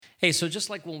Hey, so just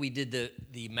like when we did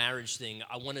the marriage thing,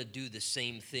 I want to do the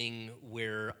same thing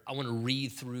where I want to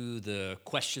read through the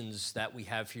questions that we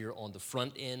have here on the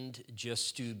front end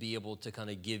just to be able to kind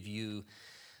of give you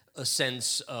a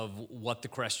sense of what the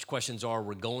questions are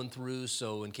we're going through.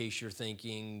 So in case you're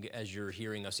thinking, as you're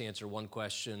hearing us answer one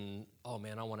question, oh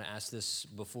man, I want to ask this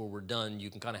before we're done,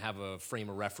 you can kind of have a frame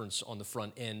of reference on the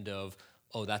front end of,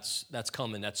 oh, that's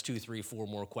coming, that's 2, 3, 4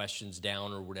 more questions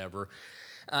down or whatever.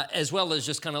 As well as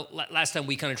just kind of, last time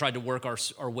we kind of tried to work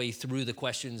our way through the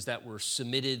questions that were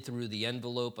submitted through the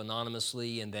envelope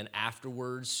anonymously, and then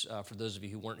afterwards, for those of you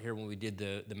who weren't here when we did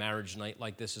the marriage night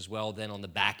like this as well, then on the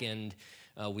back end,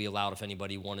 we allowed if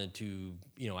anybody wanted to,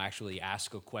 actually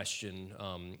ask a question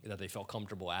that they felt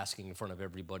comfortable asking in front of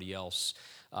everybody else.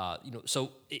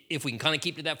 So if we can kind of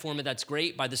keep to that format, that's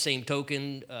great. By the same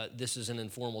token, this is an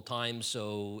informal time,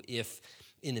 so if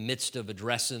in the midst of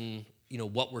addressing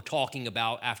what we're talking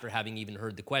about after having even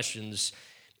heard the questions,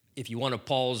 if you want to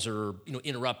pause or,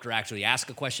 interrupt or actually ask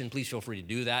a question, please feel free to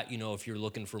do that. If you're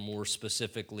looking for more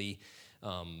specifically,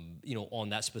 on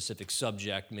that specific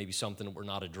subject, maybe something that we're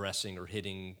not addressing or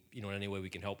hitting, in any way we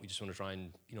can help. We just want to try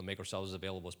and, make ourselves as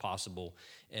available as possible.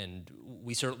 And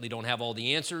we certainly don't have all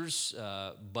the answers,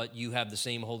 but you have the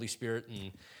same Holy Spirit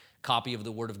and copy of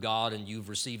the Word of God, and you've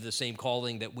received the same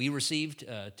calling that we received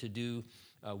to do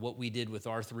what we did with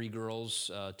our 3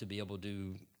 girls, to be able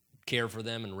to care for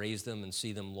them and raise them and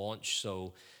see them launch.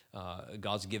 So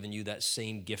God's given you that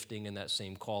same gifting and that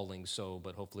same calling.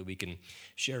 But hopefully we can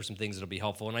share some things that'll be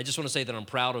helpful. And I just want to say that I'm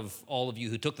proud of all of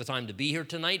you who took the time to be here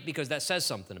tonight, because that says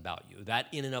something about you. That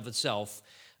in and of itself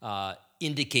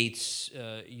indicates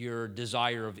your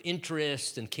desire of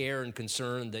interest and care and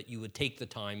concern, that you would take the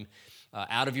time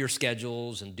out of your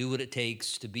schedules and do what it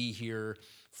takes to be here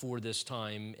for this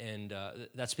time, and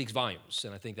that speaks volumes,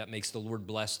 and I think that makes the Lord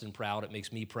blessed and proud. It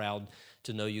makes me proud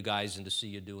to know you guys and to see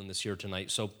you doing this here tonight.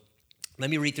 So let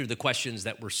me read through the questions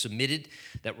that were submitted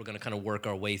that we're going to kind of work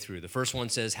our way through. The first one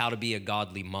says, how to be a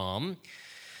godly mom.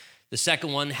 The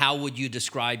second one, how would you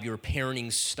describe your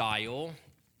parenting style?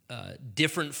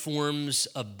 Different forms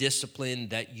of discipline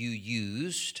that you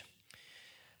used.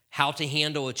 How to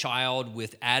handle a child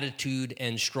with attitude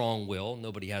and strong will.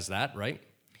 Nobody has that, right?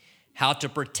 How to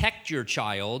protect your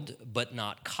child but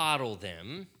not coddle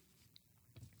them.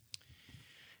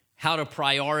 How to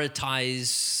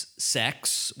prioritize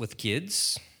sex with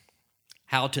kids.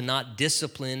 How to not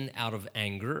discipline out of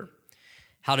anger.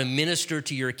 How to minister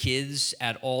to your kids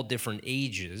at all different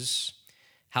ages.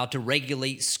 How to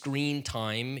regulate screen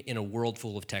time in a world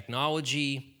full of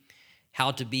technology.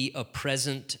 How to be a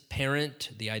present parent,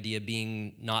 the idea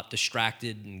being not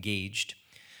distracted, engaged.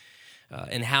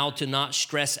 And how to not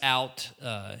stress out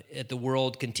at the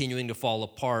world continuing to fall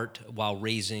apart while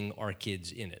raising our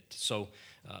kids in it. So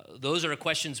those are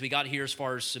questions we got here as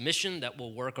far as submission that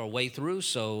we'll work our way through.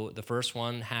 So the first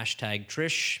one,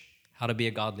 #Trish, how to be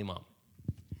a godly mom.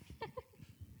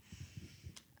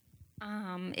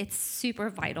 It's super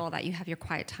vital that you have your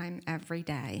quiet time every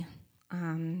day.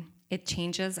 It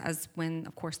changes as when,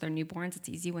 of course, they're newborns. It's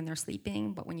easy when they're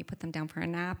sleeping, but when you put them down for a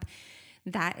nap,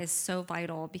 that is so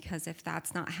vital, because if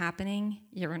that's not happening,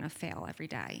 you're going to fail every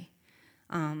day.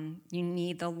 You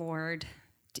need the Lord.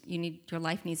 Your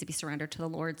life needs to be surrendered to the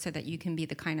Lord so that you can be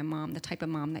the kind of mom, the type of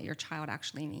mom that your child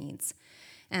actually needs.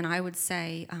 And I would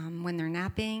say when they're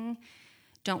napping,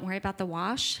 don't worry about the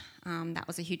wash. That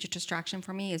was a huge distraction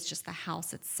for me. It's just the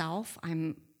house itself.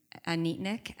 I'm a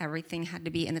neatnik. Everything had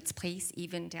to be in its place,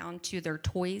 even down to their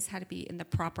toys had to be in the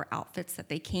proper outfits that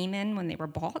they came in when they were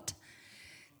bought.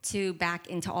 To back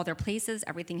into all their places,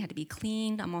 everything had to be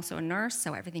cleaned. I'm also a nurse,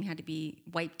 so everything had to be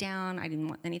wiped down. I didn't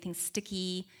want anything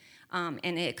sticky,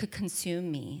 and it could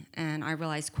consume me. And I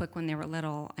realized quick when they were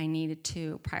little, I needed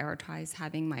to prioritize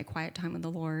having my quiet time with the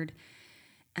Lord.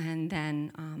 And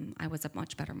then I was a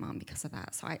much better mom because of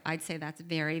that. So I'd say that's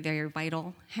very, very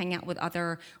vital. Hang out with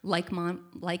other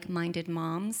like-minded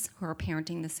moms who are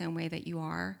parenting the same way that you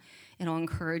are. It'll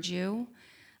encourage you,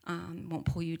 won't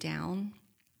pull you down.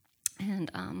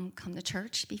 And come to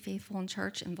church, be faithful in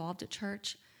church, involved at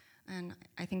church. And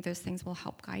I think those things will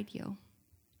help guide you.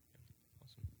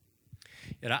 Awesome.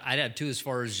 And I'd add, too, as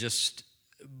far as just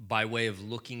by way of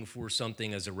looking for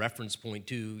something as a reference point,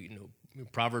 too,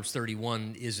 Proverbs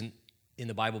 31 isn't in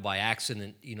the Bible by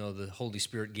accident. The Holy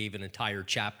Spirit gave an entire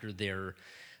chapter there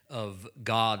of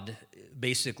God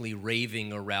basically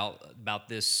raving about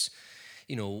this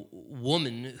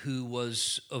woman who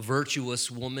was a virtuous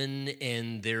woman,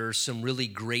 and there's some really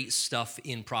great stuff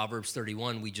in Proverbs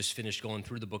 31. We just finished going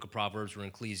through the book of Proverbs. We're in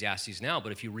Ecclesiastes now,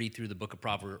 but if you read through the book of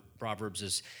Proverbs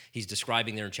as he's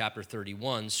describing there in chapter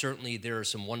 31, certainly there are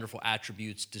some wonderful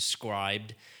attributes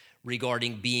described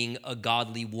regarding being a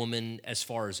godly woman as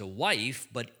far as a wife,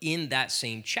 but in that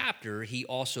same chapter, he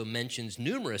also mentions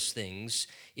numerous things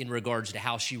in regards to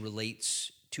how she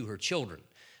relates to her children.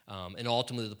 And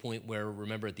ultimately the point where,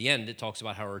 remember at the end, it talks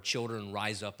about how her children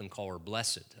rise up and call her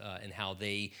blessed, and how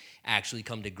they actually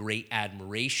come to great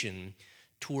admiration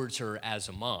towards her as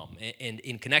a mom. And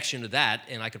in connection to that,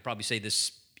 and I could probably say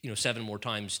this 7 more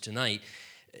times tonight,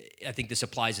 I think this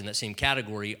applies in that same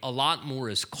category, a lot more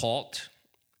is caught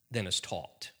than is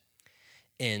taught.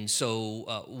 And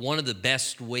so one of the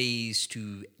best ways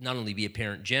to not only be a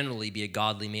parent generally, be a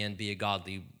godly man, be a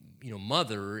godly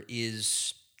mother,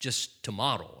 is just to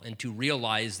model and to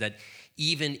realize that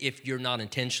even if you're not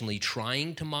intentionally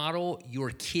trying to model, your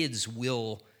kids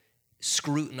will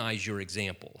scrutinize your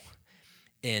example.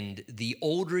 And the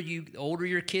older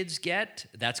your kids get,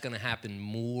 that's going to happen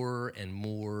more and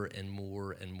more and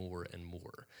more and more and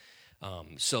more.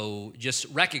 So just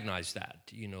recognize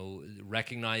that,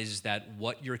 recognize that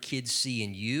what your kids see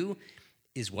in you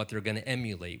is what they're going to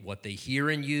emulate, what they hear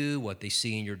in you, what they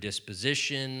see in your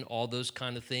disposition, all those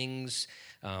kind of things.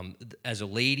 As a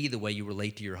lady, the way you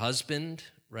relate to your husband,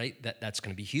 right? That's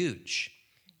going to be huge.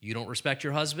 You don't respect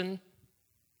your husband,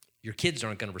 your kids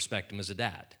aren't going to respect him as a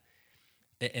dad.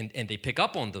 And they pick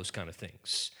up on those kind of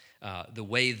things. The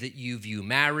way that you view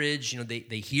marriage,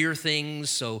 they hear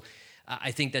things. So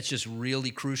I think that's just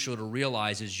really crucial to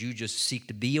realize as you just seek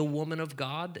to be a woman of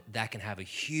God, that can have a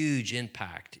huge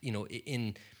impact,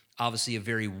 in obviously a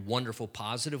very wonderful,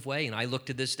 positive way. And I look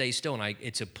to this day still, and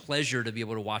it's a pleasure to be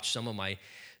able to watch some of my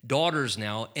daughters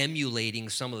now emulating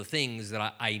some of the things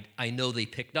that I know they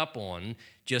picked up on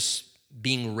just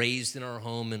being raised in our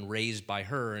home and raised by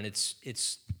her. And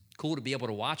it's cool to be able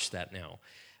to watch that now.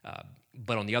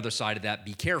 But on the other side of that,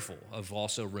 be careful of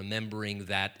also remembering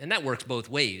that, and that works both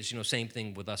ways. Same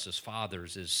thing with us as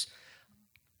fathers is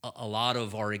a lot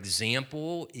of our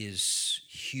example is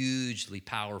hugely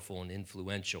powerful and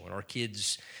influential, and our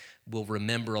kids will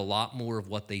remember a lot more of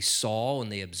what they saw and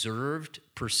they observed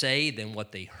per se than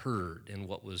what they heard and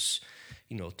what was,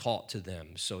 taught to them.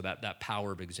 So that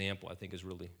power of example, I think, is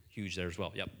really huge there as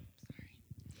well. Yep.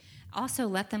 Also,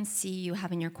 let them see you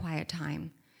having your quiet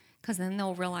time, because then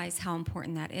they'll realize how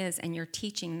important that is, and you're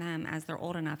teaching them as they're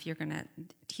old enough. You're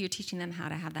teaching them how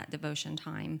to have that devotion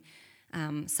time.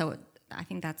 So I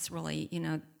think that's really,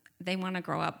 they want to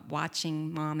grow up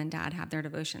watching mom and dad have their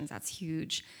devotions. That's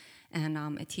huge,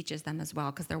 and it teaches them as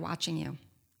well because they're watching you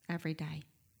every day.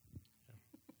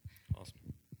 Awesome.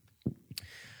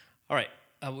 All right,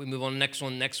 we move on to the next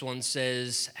one. Next one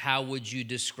says, how would you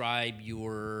describe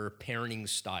your parenting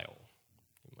style?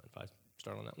 You mind if I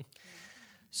start on that one?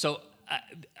 So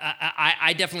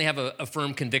I definitely have a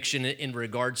firm conviction in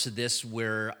regards to this,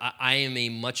 where I am a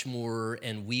much more,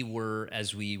 and we were,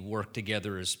 as we work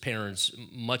together as parents,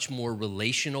 much more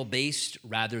relational-based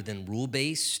rather than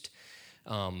rule-based.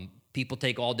 People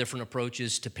take all different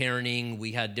approaches to parenting.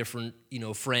 We had different,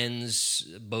 friends,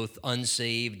 both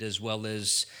unsaved as well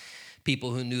as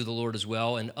people who knew the Lord as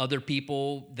well, and other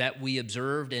people that we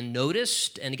observed and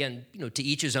noticed. And again, to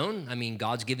each his own. I mean,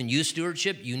 God's given you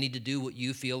stewardship. You need to do what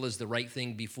you feel is the right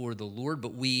thing before the Lord.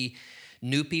 But we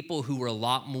knew people who were a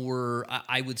lot more,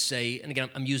 I would say, and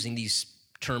again, I'm using these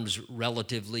terms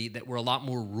relatively, that were a lot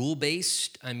more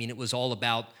rule-based. I mean, it was all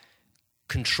about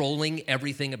controlling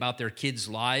everything about their kids'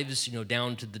 lives,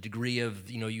 down to the degree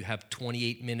of, you have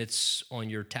 28 minutes on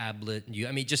your tablet. And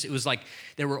it was like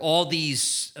there were all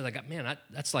these, like, man,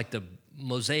 that's like the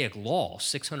Mosaic law,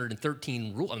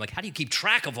 613 rules. I'm like, how do you keep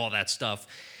track of all that stuff?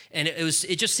 And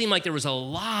it just seemed like there was a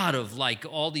lot of like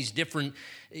all these different,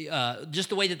 just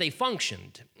the way that they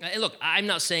functioned. And look, I'm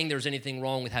not saying there's anything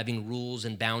wrong with having rules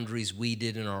and boundaries. We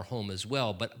did in our home as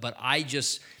well, but I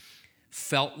just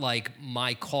felt like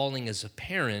my calling as a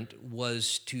parent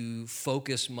was to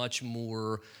focus much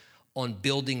more on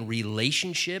building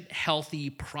relationship, healthy,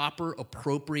 proper,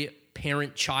 appropriate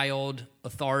parent-child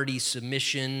authority,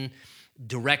 submission,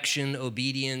 direction,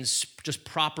 obedience, just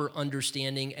proper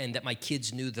understanding, and that my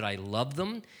kids knew that I loved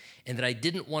them and that I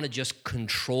didn't want to just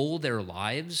control their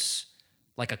lives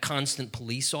like a constant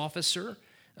police officer.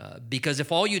 Because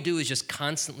if all you do is just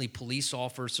constantly police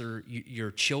officer your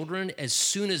children, as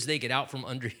soon as they get out from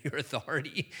under your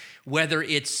authority, whether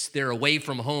they're away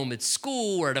from home at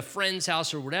school or at a friend's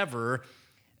house or whatever,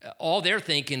 all they're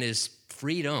thinking is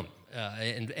freedom.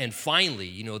 And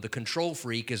finally, the control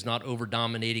freak is not over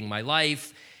dominating my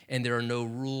life, and there are no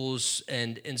rules.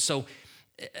 And so,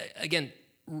 again,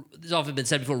 there's often been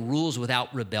said before, rules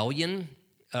without rebellion,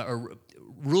 or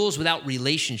rules without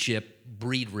relationship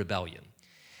breed rebellion.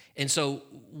 And so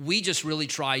we just really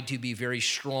tried to be very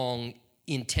strong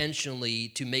intentionally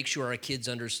to make sure our kids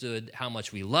understood how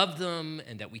much we loved them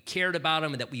and that we cared about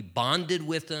them and that we bonded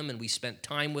with them and we spent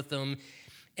time with them.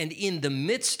 And in the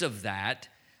midst of that,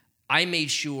 I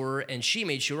made sure, and she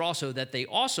made sure also, that they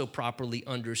also properly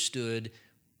understood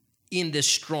in this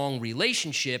strong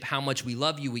relationship how much we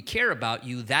love you, we care about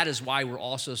you. That is why we're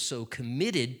also so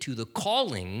committed to the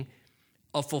calling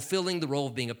of fulfilling the role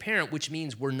of being a parent, which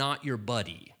means we're not your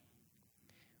buddy,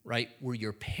 right? We're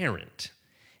your parent.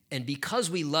 And because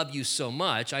we love you so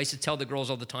much, I used to tell the girls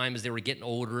all the time as they were getting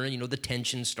older, and the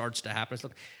tension starts to happen.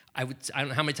 I don't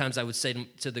know how many times I would say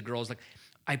to the girls,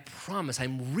 I promise,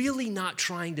 I'm really not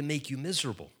trying to make you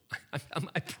miserable.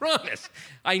 I promise.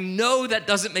 I know that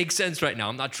doesn't make sense right now.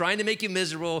 I'm not trying to make you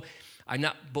miserable.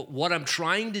 But what I'm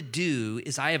trying to do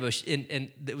is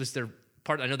and it was their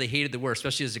part. I know they hated the word,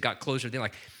 especially as it got closer. They're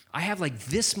like, I have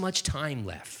this much time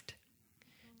left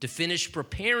to finish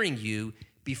preparing you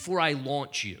before I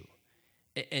launch you.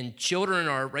 And children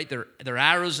are, right, they're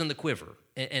arrows in the quiver.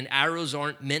 And arrows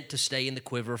aren't meant to stay in the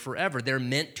quiver forever. They're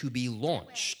meant to be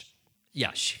launched.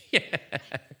 Yes. Yeah.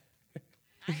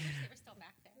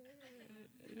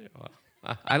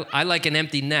 I like an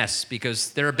empty nest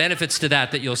because there are benefits to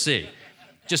that you'll see.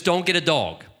 Just don't get a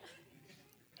dog.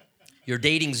 Your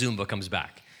dating Zumba comes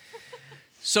back.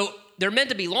 So they're meant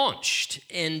to be launched.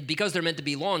 And because they're meant to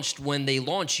be launched, when they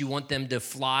launch, you want them to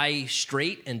fly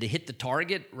straight and to hit the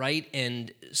target, right?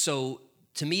 And so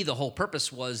to me, the whole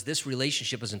purpose was this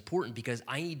relationship is important because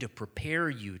I need to prepare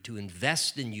you, to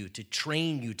invest in you, to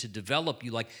train you, to develop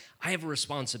you. I have a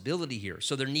responsibility here.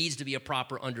 So there needs to be a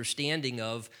proper understanding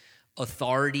of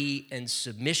authority and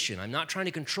submission. I'm not trying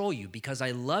to control you because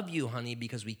I love you, honey,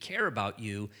 because we care about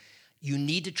you. You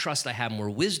need to trust I have more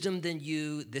wisdom than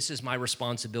you. This is my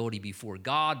responsibility before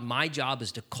God. My job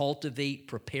is to cultivate,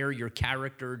 prepare your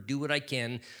character, do what I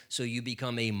can so you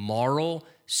become a moral,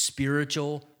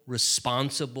 spiritual,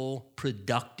 responsible,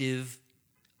 productive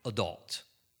adult.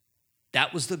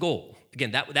 That was the goal.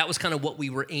 Again, that was kind of what we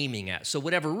were aiming at. So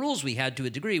whatever rules we had to a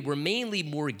degree were mainly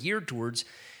more geared towards,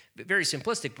 very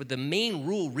simplistic, but the main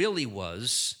rule really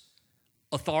was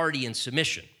authority and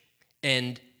submission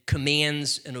and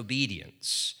commands and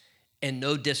obedience and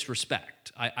no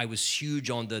disrespect. I was huge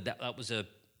on that was a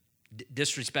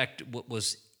disrespect, what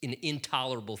was an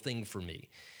intolerable thing for me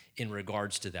in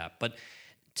regards to that. But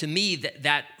to me,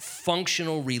 that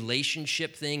functional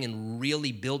relationship thing and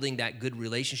really building that good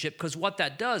relationship, because what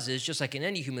that does is, just like in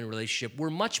any human relationship, we're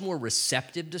much more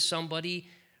receptive to somebody,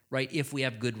 right, if we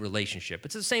have good relationship.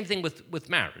 It's the same thing with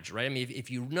marriage, right? I mean, if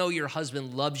you know your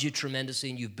husband loves you tremendously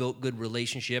and you've built good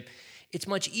relationship, it's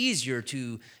much easier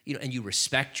to, and you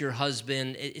respect your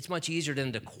husband, it's much easier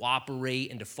then to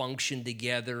cooperate and to function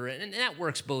together, and that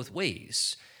works both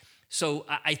ways. So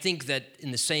I think that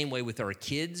in the same way with our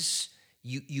kids,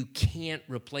 you can't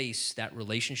replace that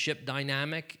relationship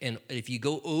dynamic. And if you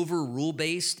go over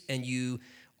rule-based and you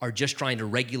are just trying to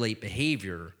regulate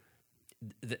behavior,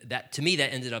 that to me,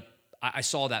 that ended up, I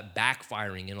saw that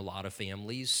backfiring in a lot of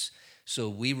families. So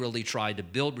we really tried to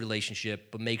build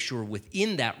relationship, but make sure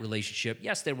within that relationship,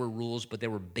 yes, there were rules, but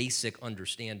there were basic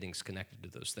understandings connected to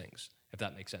those things, if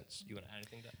that makes sense. You want to add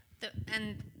anything to that?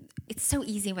 And it's so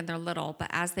easy when they're little, but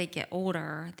as they get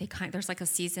older, there's a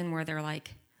season where they're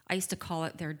I used to call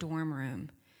it their dorm room.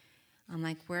 I'm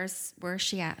like, where's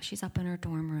she at? She's up in her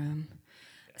dorm room.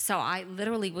 So I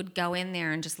literally would go in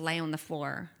there and just lay on the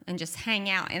floor and just hang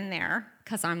out in there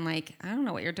because I'm like, I don't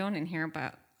know what you're doing in here,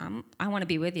 but I want to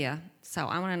be with you. So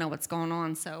I want to know what's going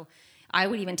on. So I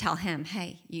would even tell him,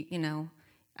 hey,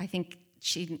 I think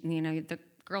the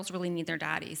girls really need their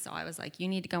daddy. So I was like, you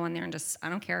need to go in there and I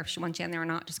don't care if she wants you in there or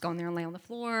not, just go in there and lay on the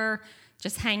floor,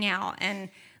 just hang out. And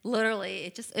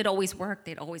literally, it always worked.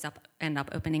 They'd always end up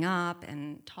opening up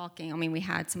and talking. I mean, we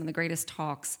had some of the greatest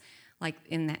talks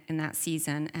in that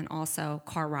season, and also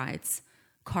car rides.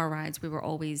 We were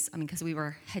always, because we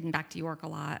were heading back to York a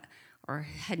lot or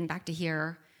heading back to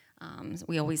here.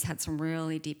 We always had some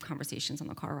really deep conversations on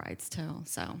the car rides too.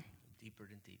 So deeper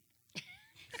than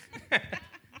deep,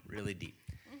 really deep.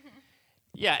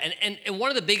 Yeah, and one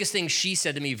of the biggest things she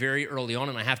said to me very early on,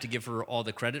 and I have to give her all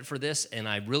the credit for this, and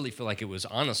I really feel like it was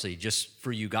honestly just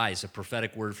for you guys a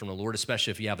prophetic word from the Lord,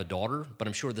 especially if you have a daughter, but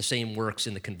I'm sure the same works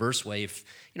in the converse way if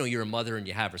you're a mother and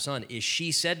you have a son, is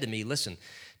she said to me, listen,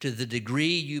 to the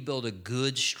degree you build a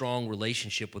good, strong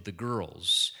relationship with the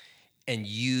girls, and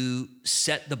you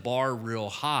set the bar real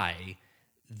high,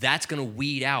 that's going to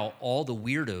weed out all the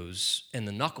weirdos and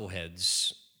the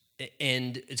knuckleheads,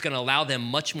 and it's going to allow them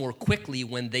much more quickly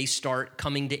when they start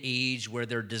coming to age where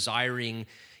they're desiring,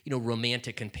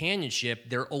 romantic companionship.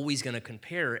 They're always going to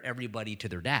compare everybody to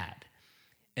their dad,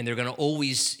 and they're going to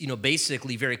always,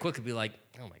 basically very quickly be like,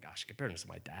 oh my gosh, compared to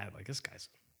my dad, like this guy's.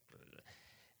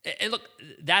 And look,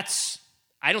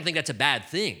 I don't think that's a bad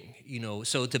thing,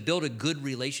 So to build a good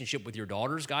relationship with your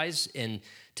daughters, guys, and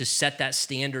to set that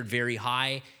standard very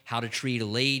high, how to treat a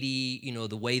lady,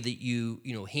 the way that you,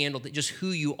 handle it, just who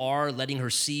you are, letting her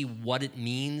see what it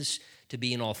means to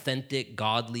be an authentic,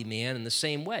 godly man. In the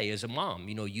same way as a mom,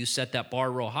 you set that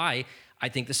bar real high. I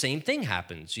think the same thing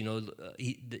happens.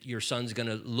 Your son's going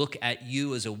to look at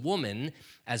you as a woman,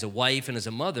 as a wife, and as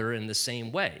a mother in the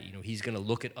same way. He's going to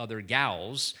look at other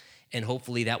gals, and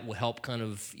hopefully that will help kind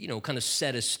of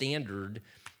set a standard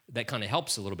that kind of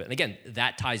helps a little bit. And again,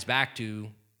 that ties back to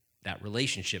that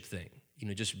relationship thing.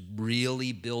 Just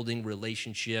really building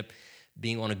relationship,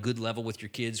 being on a good level with your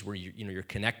kids where you're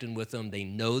connecting with them. They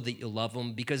know that you love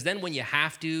them, because then when you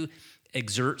have to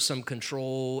exert some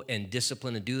control and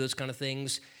discipline and do those kind of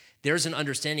things, there's an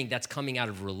understanding that's coming out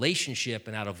of relationship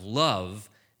and out of love,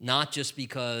 not just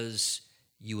because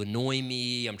you annoy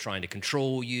me, I'm trying to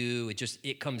control you.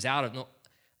 It comes out of, no,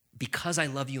 because I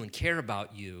love you and care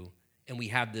about you, and we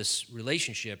have this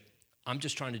relationship, I'm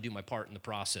just trying to do my part in the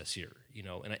process here,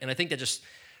 and I think that just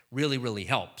really, really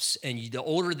helps. And the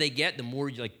older they get, the more,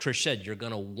 like Trish said, you're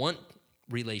going to want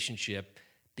relationship,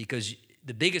 because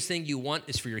the biggest thing you want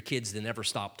is for your kids to never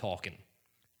stop talking,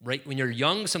 right? When you're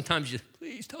young, sometimes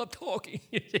please stop talking.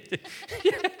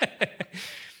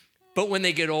 But when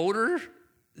they get older,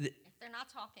 they're not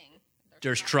talking.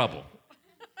 There's trouble,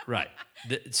 right?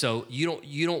 So you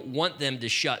don't want them to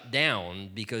shut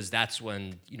down, because that's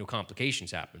when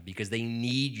complications happen, because they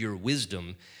need your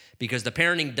wisdom. Because the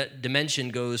parenting dimension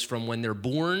goes from when they're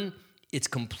born, it's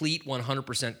complete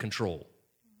 100% control.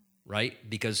 Right?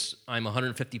 Because I'm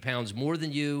 150 pounds more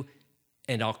than you,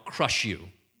 and I'll crush you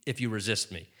if you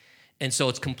resist me. And so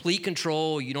it's complete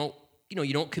control. You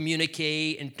don't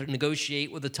communicate and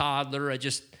negotiate with a toddler.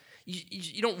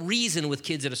 You don't reason with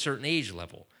kids at a certain age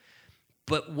level.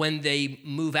 But when they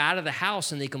move out of the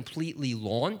house and they completely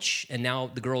launch, and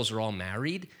now the girls are all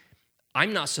married,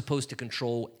 I'm not supposed to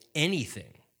control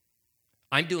anything.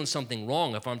 I'm doing something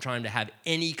wrong if I'm trying to have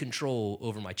any control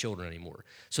over my children anymore.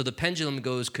 So the pendulum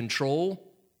goes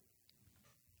control,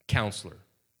 counselor.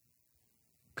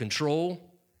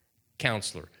 Control,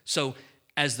 counselor. So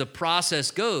as the process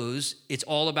goes, it's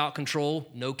all about control,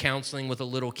 no counseling with a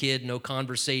little kid, no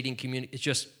conversating, it's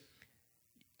just,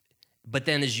 but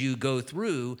then as you go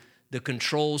through, the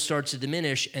control starts to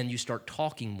diminish, and you start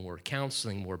talking more,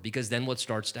 counseling more, because then what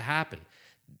starts to happen?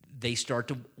 They start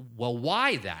to, well,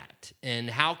 why that? And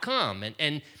how come?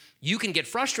 And you can get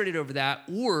frustrated over that,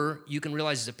 or you can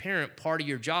realize as a parent, part of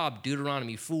your job,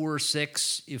 Deuteronomy 4,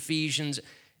 6, Ephesians,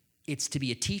 it's to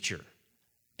be a teacher.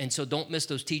 And so don't miss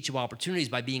those teachable opportunities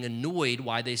by being annoyed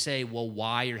why they say, well,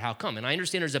 why or how come? And I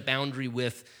understand there's a boundary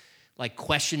with like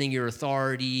questioning your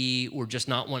authority or just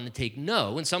not wanting to take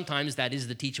no. And sometimes that is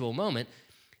the teachable moment.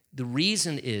 The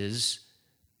reason is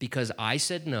because I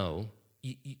said no.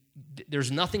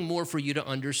 There's nothing more for you to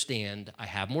understand. I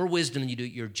have more wisdom than you do.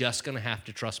 You're just going to have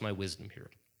to trust my wisdom here.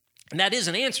 And that is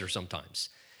an answer sometimes.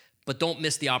 But don't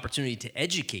miss the opportunity to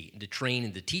educate and to train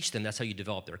and to teach them. That's how you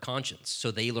develop their conscience.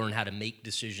 So they learn how to make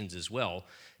decisions as well,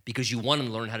 because you want them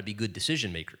to learn how to be good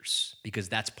decision makers, because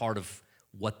that's part of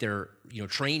what their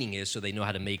training is, so they know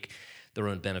how to make their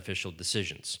own beneficial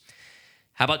decisions.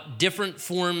 How about different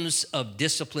forms of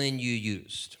discipline you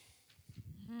used?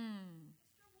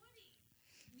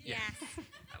 Yes.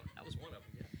 That was one of them,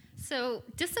 yeah. So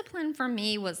discipline for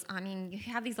me was, you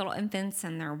have these little infants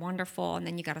and they're wonderful, and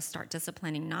then you got to start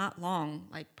disciplining not long,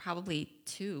 like probably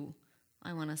 2,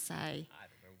 I want to say. I don't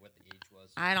remember what the age was.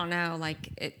 I don't know,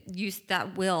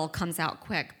 that will comes out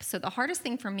quick. So the hardest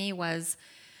thing for me was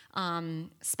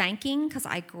spanking, because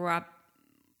I grew up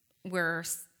where,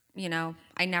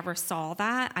 I never saw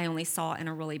that. I only saw it in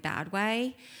a really bad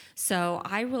way. So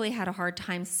I really had a hard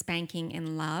time spanking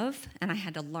in love, and I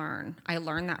had to learn. I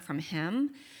learned that from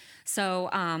him. So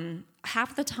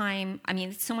half the time,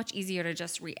 it's so much easier to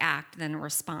just react than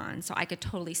respond. So I could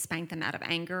totally spank them out of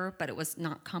anger, but it was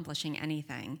not accomplishing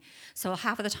anything. So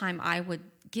half of the time I would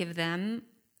give them,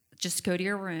 just go to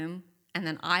your room, and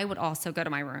then I would also go to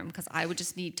my room, because I would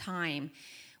just need time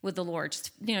with the Lord,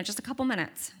 just a couple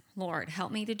minutes. Lord,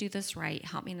 help me to do this right.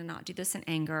 Help me to not do this in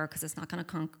anger, because it's not going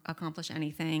to accomplish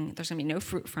anything. There's going to be no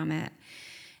fruit from it.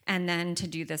 and then to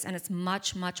do this. And it's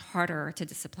much, much harder to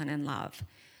discipline in love.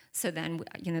 So then,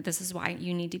 this is why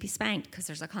you need to be spanked, because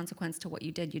there's a consequence to what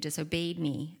you did. You disobeyed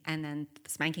me, and then the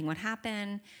spanking would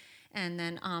happen. And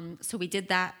then, so we did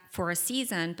that for a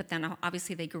season, but then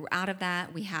obviously they grew out of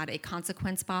that. We had a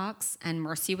consequence box, and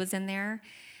mercy was in there.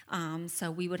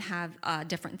 So we would have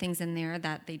different things in there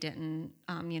that they didn't,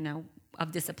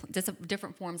 of discipline,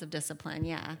 different forms of discipline,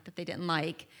 that they didn't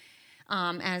like.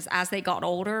 As they got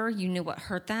older, you knew what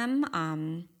hurt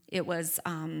them. It was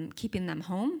keeping them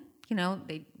home.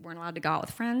 They weren't allowed to go out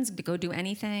with friends, to go do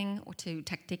anything, or to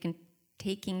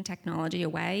taking technology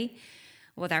away.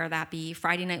 Whether that be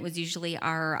Friday night was usually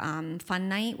our fun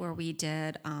night where we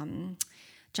did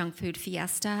junk food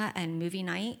fiesta and movie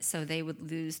night, so they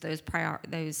would lose those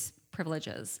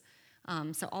privileges.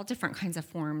 So all different kinds of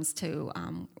forms to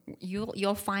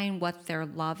you'll find what their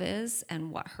love is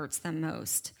and what hurts them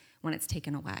most when it's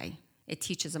taken away. It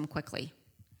teaches them quickly.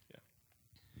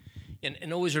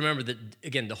 And always remember that,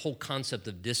 again, the whole concept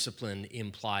of discipline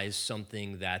implies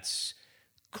something that's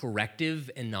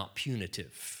corrective and not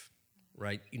punitive,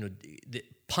 right? The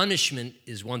punishment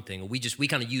is one thing. We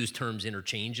kind of use terms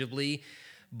interchangeably,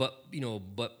 but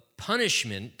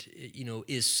punishment,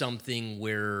 is something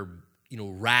where,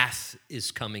 wrath is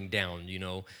coming down,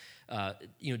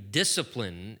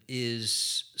 discipline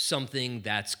is something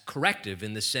that's corrective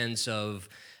in the sense of,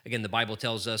 again, the Bible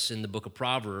tells us in the book of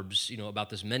Proverbs,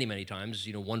 about this many, many times,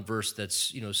 one verse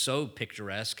that's, so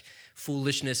picturesque: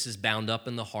 foolishness is bound up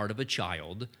in the heart of a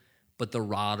child, but the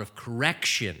rod of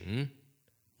correction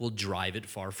will drive it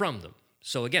far from them.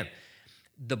 So again,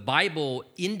 the Bible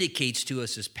indicates to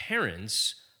us as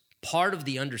parents, part of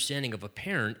the understanding of a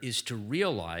parent is to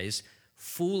realize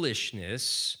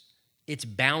foolishness, it's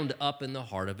bound up in the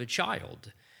heart of a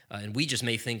child. And we just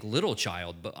may think little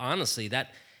child, but honestly,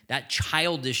 that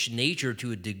childish nature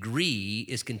to a degree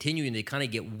is continuing to kind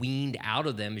of get weaned out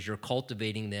of them as you're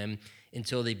cultivating them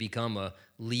until they become a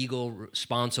legal,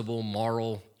 responsible,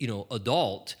 moral,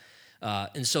 adult.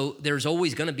 And so there's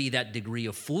always going to be that degree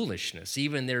of foolishness.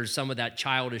 Even there's some of that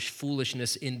childish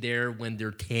foolishness in there when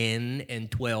they're 10 and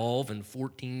 12 and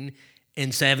 14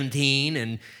 and 17,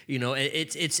 and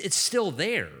it's still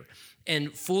there.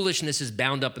 And foolishness is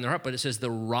bound up in their heart, but it says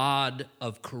the rod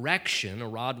of correction. A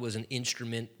rod was an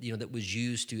instrument, that was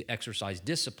used to exercise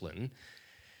discipline.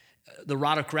 The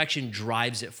rod of correction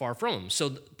drives it far from them. So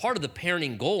part of the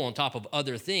parenting goal, on top of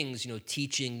other things,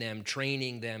 teaching them,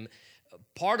 training them,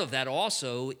 part of that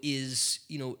also is,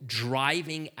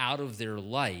 driving out of their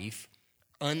life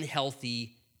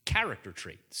unhealthy character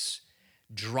traits.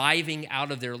 Driving out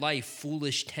of their life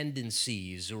foolish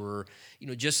tendencies, or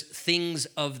just things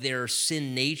of their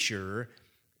sin nature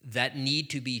that need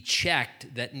to be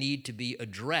checked, that need to be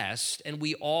addressed. And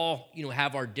we all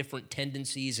have our different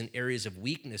tendencies and areas of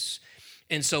weakness.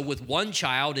 And so with one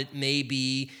child, it may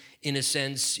be, in a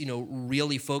sense,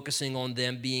 really focusing on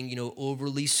them being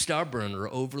overly stubborn or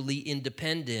overly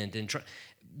independent, and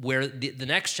where the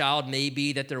next child may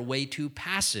be that they're way too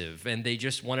passive and they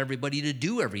just want everybody to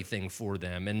do everything for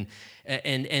them, and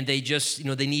they just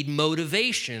they need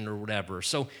motivation or whatever.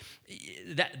 So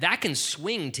that can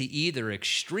swing to either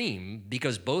extreme,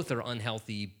 because both are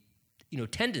unhealthy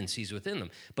tendencies within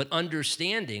them. But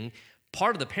understanding,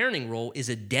 part of the parenting role is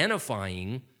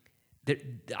identifying that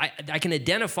I can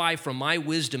identify from my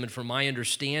wisdom and from my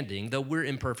understanding, though we're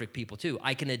imperfect people too,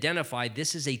 I can identify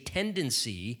this is a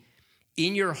tendency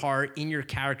in your heart, in your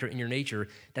character, in your nature,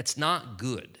 that's not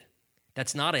good.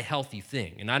 That's not a healthy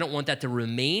thing. And I don't want that to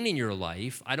remain in your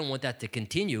life. I don't want that to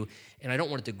continue, and I don't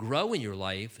want it to grow in your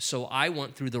life. So I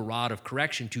want, through the rod of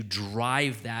correction, to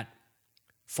drive that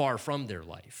far from their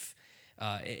life.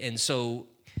 And so,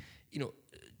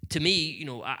 to me,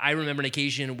 I remember an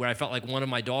occasion where I felt like one of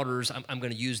my daughters, I'm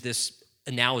going to use this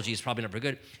analogy, it's probably not very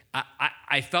good.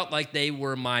 I felt like they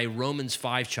were my Romans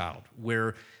 5 child,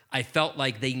 where I felt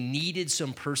like they needed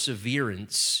some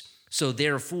perseverance. So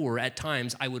therefore, at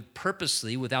times, I would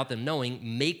purposely, without them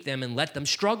knowing, make them and let them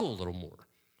struggle a little more.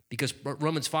 Because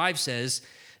Romans 5 says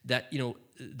that,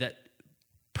 that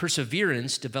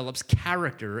perseverance develops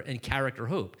character, and character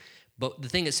hope. But the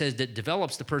thing it says that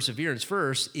develops the perseverance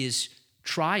first is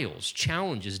trials,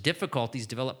 challenges, difficulties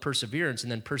develop perseverance,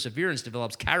 and then perseverance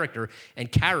develops character,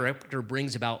 and character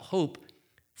brings about hope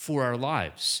for our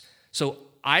lives. So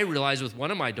I realized with one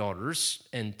of my daughters,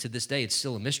 and to this day it's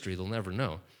still a mystery, they'll never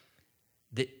know,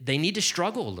 that they need to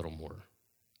struggle a little more.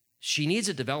 She needs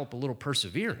to develop a little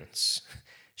perseverance.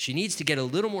 She needs to get a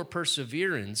little more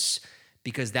perseverance,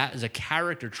 because that is a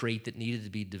character trait that needed to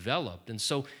be developed. And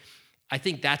so I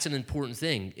think that's an important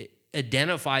thing.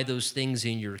 Identify those things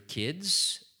in your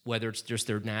kids whether it's just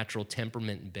their natural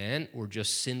temperament and bent or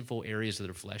just sinful areas of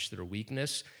their flesh that are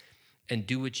weakness, and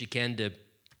do what you can to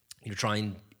try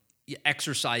and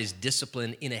exercise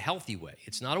discipline in a healthy way.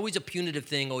 It's not always a punitive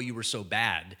thing, oh, you were so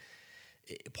bad.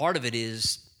 Part of it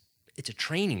is it's a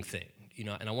training thing,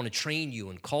 and I want to train you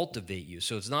and cultivate you.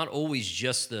 So it's not always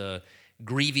just the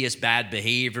grievous bad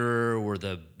behavior or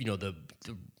the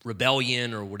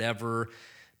rebellion or whatever.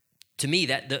 To me,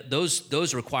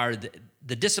 those require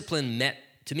the discipline met.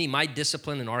 To me, my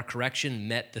discipline and our correction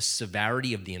met the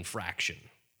severity of the infraction,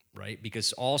 right?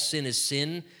 Because all sin is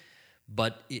sin,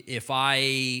 but if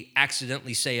I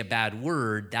accidentally say a bad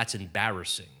word, that's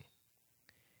embarrassing.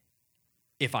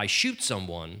 If I shoot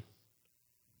someone,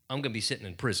 I'm going to be sitting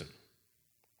in prison,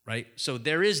 right? So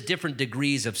there is different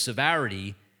degrees of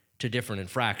severity to different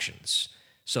infractions.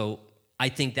 So I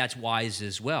think that's wise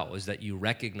as well, is that you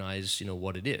recognize,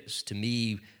 what it is. To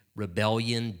me,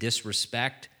 rebellion,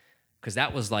 disrespect, because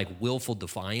that was like willful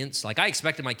defiance. Like I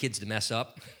expected my kids to mess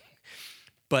up,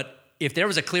 but if there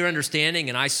was a clear understanding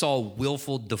and I saw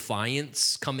willful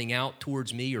defiance coming out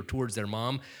towards me or towards their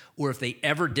mom, or if they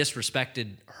ever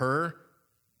disrespected her,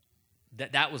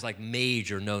 that was like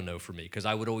major no-no for me, because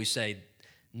I would always say,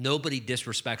 nobody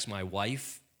disrespects my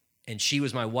wife, and she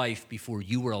was my wife before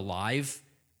you were alive,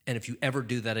 and if you ever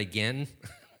do that again,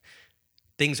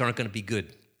 things aren't going to be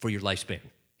good for your lifespan.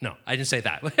 No, I didn't say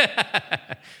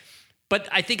that. But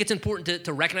I think it's important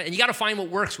to recognize, and you got to find what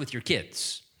works with your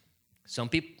kids. Some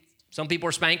people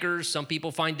are spankers, some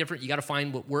people find different. You got to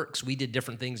find what works. We did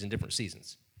different things in different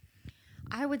seasons.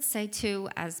 I would say, too,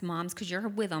 as moms, because you're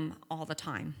with them all the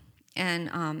time, and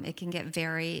it can get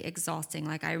very exhausting.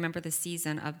 Like I remember the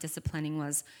season of disciplining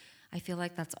was, I feel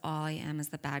like that's all I am, is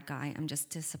the bad guy. I'm just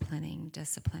disciplining.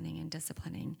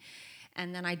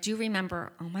 And then I do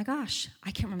remember, oh my gosh,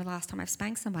 I can't remember the last time I've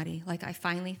spanked somebody. Like I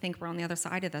finally think we're on the other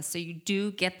side of this. So you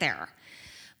do get there.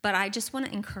 But I just want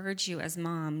to encourage you as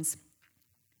moms,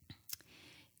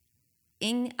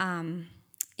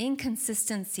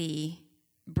 inconsistency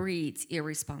breeds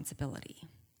irresponsibility.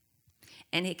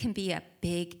 And it can be a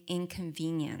big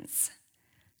inconvenience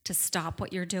to stop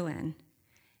what you're doing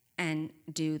and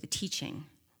do the teaching.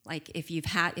 Like if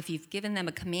you've given them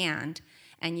a command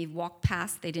and you've walked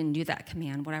past, they didn't do that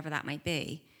command, whatever that might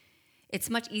be. It's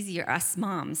much easier, us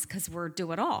moms, because we're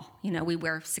do it all. We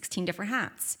wear 16 different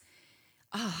hats.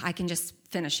 Oh, I can just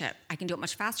finish it. I can do it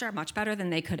much faster, much better than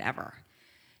they could ever.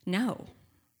 No,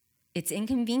 it's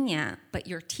inconvenient, but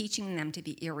you're teaching them to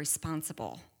be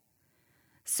irresponsible.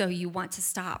 So you want to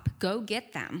stop. Go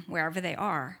get them wherever they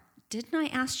are. Didn't I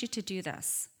ask you to do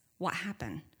this? What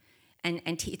happened? And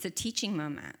it's a teaching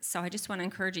moment. So I just want to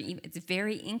encourage you. It's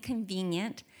very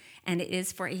inconvenient, and it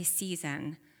is for a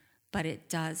season, but it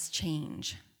does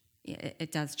change.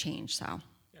 It does change. So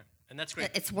yeah, and that's great.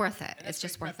 It's worth it. It's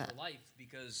just worth it. For life,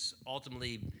 because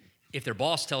ultimately, if their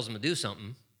boss tells them to do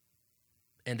something,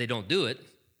 and they don't do it,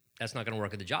 that's not going to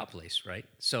work at the job place, right?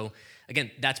 So again,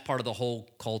 that's part of the whole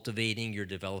cultivating. You're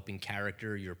developing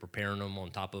character. You're preparing them on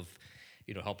top of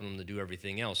helping them to do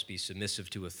everything else, be submissive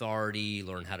to authority,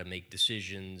 learn how to make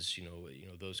decisions,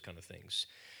 those kind of things.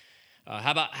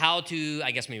 How about how to,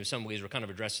 I guess maybe in some ways we're kind of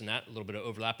addressing that, a little bit of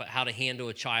overlap, but how to handle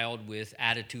a child with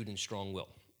attitude and strong will.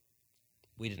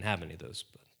 We didn't have any of those,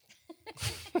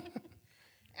 but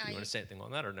you want to say anything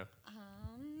on that or no?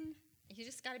 You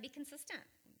just got to be consistent.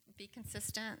 Be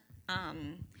consistent.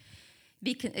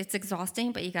 It's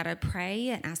exhausting, but you got to pray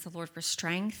and ask the Lord for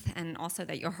strength, and also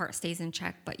that your heart stays in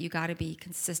check. But you got to be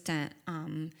consistent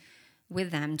with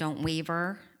them. Don't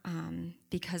waver,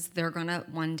 because they're gonna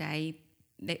one day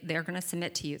they're gonna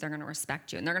submit to you. They're gonna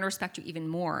respect you, and they're gonna respect you even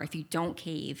more if you don't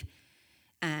cave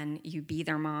and you be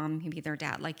their mom, you be their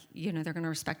dad. They're gonna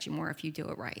respect you more if you do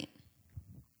it right.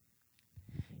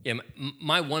 Yeah,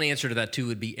 my one answer to that too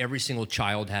would be every single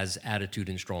child has attitude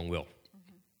and strong will.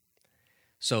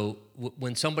 So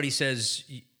when somebody says,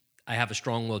 I have a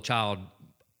strong-willed child,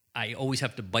 I always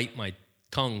have to bite my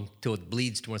tongue till it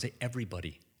bleeds to want to say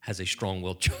everybody has a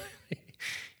strong-willed child.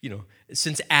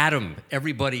 Since Adam,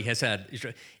 everybody has had.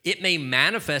 It may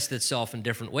manifest itself in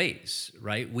different ways,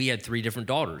 right? We had 3 different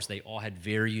daughters. They all had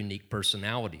very unique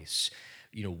personalities.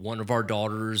 One of our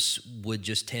daughters would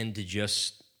just tend to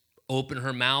just open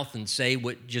her mouth and say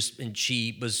and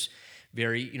she was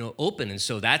very, open. And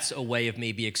so that's a way of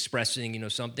maybe expressing,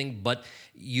 something. But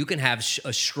you can have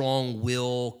a strong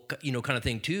will, kind of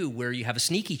thing too, where you have a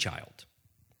sneaky child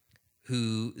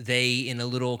who they, in a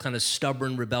little kind of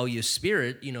stubborn, rebellious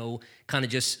spirit, kind of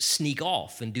just sneak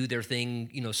off and do their thing,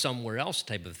 somewhere else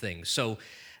type of thing. So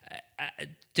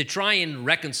to try and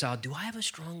reconcile, do I have a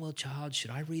strong-willed child?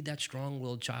 Should I read that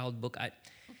strong-willed child book?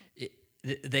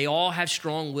 they all have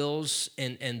strong wills,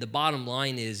 and the bottom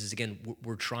line is again,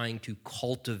 we're trying to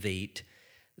cultivate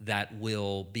that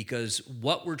will, because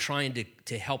what we're trying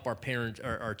to help our parents,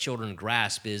 our children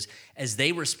grasp is, as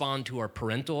they respond to our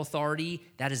parental authority,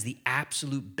 that is the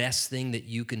absolute best thing that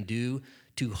you can do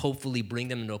to hopefully bring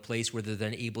them into a place where they're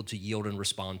then able to yield and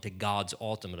respond to God's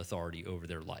ultimate authority over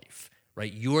their life,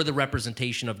 right? You're the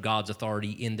representation of God's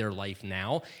authority in their life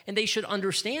now, and they should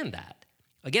understand that.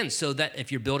 Again, so that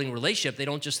if you're building a relationship, they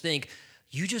don't just think,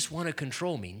 you just want to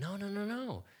control me.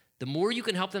 No. The more you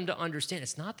can help them to understand,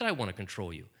 it's not that I want to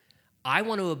control you. I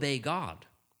want to obey God.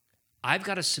 I've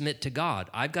got to submit to God.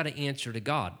 I've got to answer to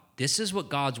God. This is what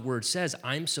God's word says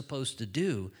I'm supposed to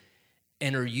do.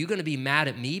 And are you going to be mad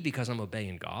at me because I'm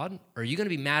obeying God? Or are you going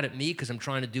to be mad at me because I'm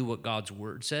trying to do what God's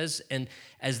word says? And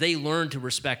as they learn to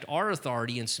respect our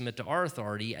authority and submit to our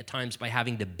authority, at times by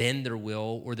having to bend their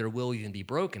will or their will even be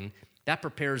broken, that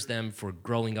prepares them for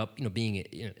growing up, being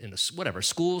in a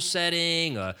school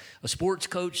setting, a sports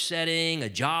coach setting, a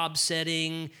job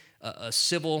setting, a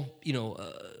civil,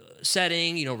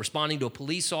 setting, responding to a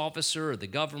police officer or the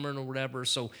government or whatever.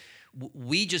 So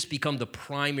we just become the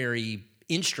primary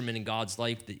instrument in God's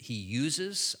life that he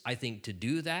uses, I think, to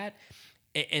do that.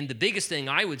 And the biggest thing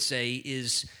I would say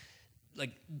is,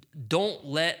 don't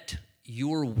let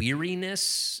your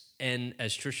weariness and,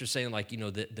 as Trish was saying,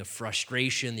 the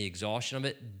frustration, the exhaustion of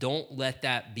it, don't let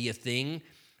that be a thing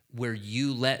where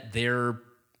you let their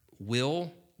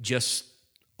will just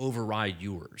override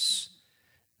yours.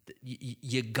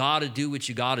 You got to do what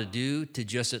you got to do to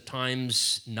just at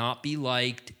times not be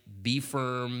liked, be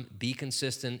firm, be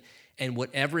consistent, and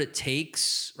whatever it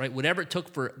takes, right? Whatever it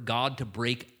took for God to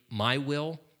break my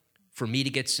will, for me to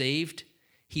get saved,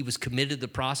 he was committed to the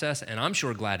process, and I'm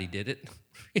sure glad he did it.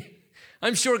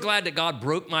 I'm sure glad that God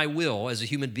broke my will as a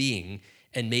human being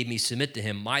and made me submit to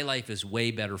him. My life is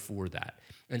way better for that.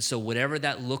 And so whatever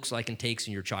that looks like and takes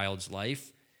in your child's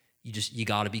life, you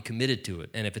got to be committed to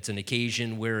it. And if it's an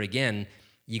occasion where, again,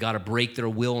 you got to break their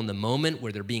will in the moment,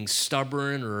 where they're being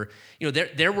stubborn, or,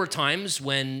 there were times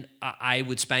when I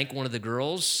would spank one of the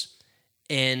girls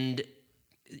and,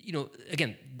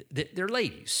 again, they're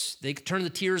ladies. They turn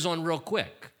the tears on real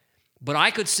quick. But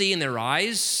I could see in their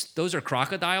eyes, those are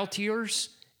crocodile tears,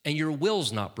 and your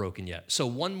will's not broken yet. So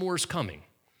one more's coming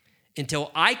until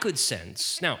I could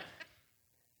sense. Now,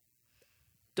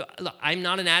 I'm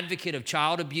not an advocate of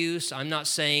child abuse. I'm not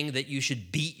saying that you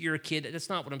should beat your kid. That's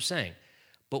not what I'm saying.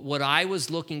 But what I was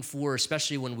looking for,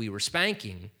 especially when we were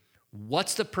spanking,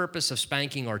 what's the purpose of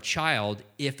spanking our child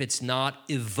if it's not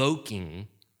evoking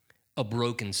a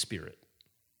broken spirit?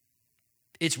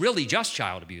 It's really just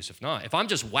child abuse, if not. If I'm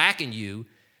just whacking you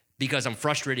because I'm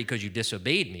frustrated because you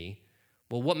disobeyed me,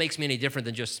 well, what makes me any different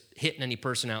than just hitting any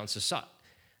person out in society?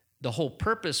 The whole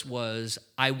purpose was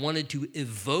I wanted to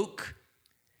evoke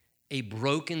a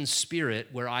broken spirit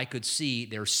where I could see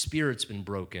their spirit's been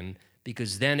broken,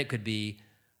 because then it could be,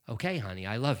 okay, honey,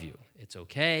 I love you. It's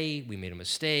okay, we made a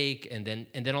mistake. And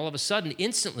then all of a sudden,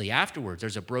 instantly afterwards,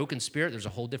 there's a broken spirit, there's a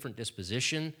whole different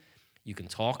disposition. You can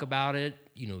talk about it,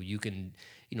 you can,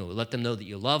 let them know that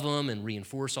you love them and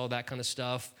reinforce all that kind of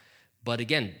stuff. But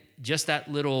again, just that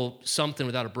little something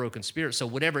without a broken spirit. So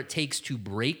whatever it takes to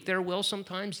break their will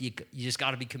sometimes, you just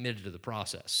got to be committed to the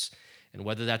process. And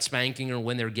whether that's spanking or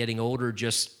when they're getting older,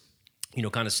 just,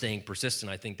 kind of staying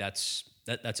persistent, I think that's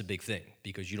a big thing,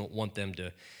 because you don't want them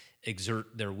to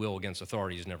exert their will against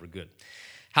authority is never good.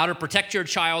 How to protect your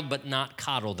child but not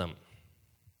coddle them.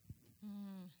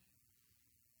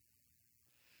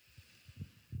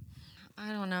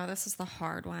 I don't know. This is the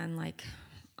hard one.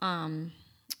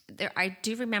 I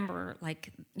do remember,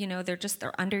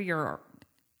 they're under your,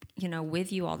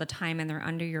 with you all the time, and they're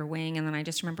under your wing. And then I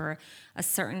just remember a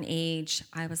certain age,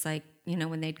 I was like,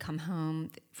 when they'd come home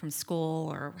from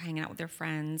school or hanging out with their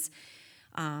friends,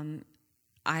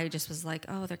 I just was like,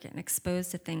 oh, they're getting exposed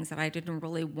to things that I didn't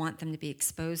really want them to be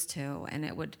exposed to. And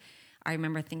I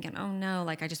remember thinking, oh no,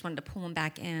 I just wanted to pull them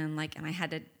back in, and I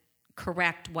had to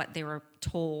correct what they were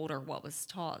told or what was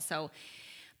taught. So,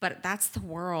 but that's the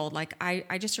world.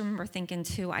 I just remember thinking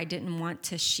too, I didn't want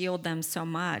to shield them so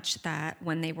much that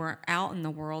when they were out in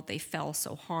the world, they fell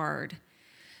so hard.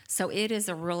 So it is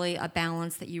a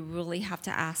balance that you really have to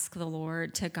ask the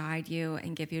Lord to guide you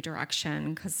and give you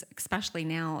direction, because especially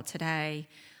now today,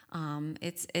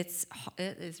 it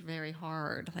is very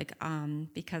hard.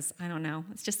 Because I don't know,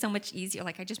 it's just so much easier.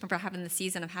 I just remember having the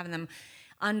season of having them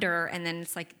under, and then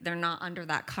it's they're not under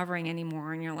that covering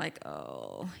anymore, and you're like,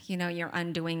 oh, you're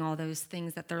undoing all those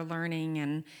things that they're learning,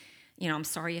 and I'm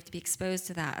sorry you have to be exposed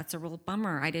to that. It's a real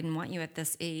bummer. I didn't want you at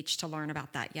this age to learn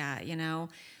about that yet,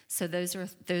 So those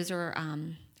are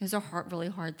Those are really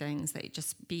hard things. They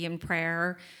just be in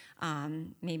prayer.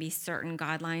 Maybe certain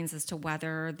guidelines as to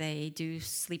whether they do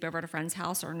sleep over at a friend's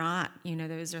house or not.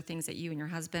 Those are things that you and your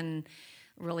husband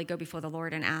really go before the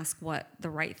Lord and ask what the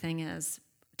right thing is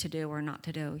to do or not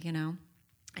to do,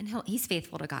 And he's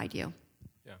faithful to guide you.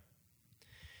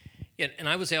 Yeah, and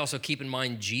I would say also keep in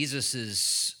mind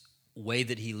Jesus's way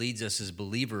that he leads us as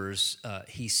believers.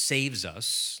 He saves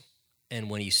us, and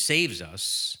when he saves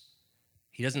us,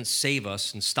 he doesn't save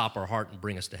us and stop our heart and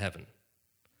bring us to heaven.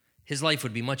 His life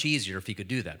would be much easier if he could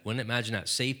do that. Wouldn't it? Imagine that.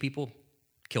 Save people,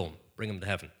 kill them, bring them to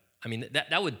heaven. I mean,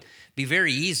 that would be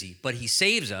very easy, but he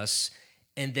saves us,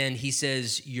 and then he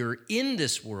says, you're in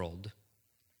this world,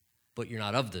 but you're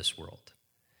not of this world.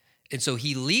 And so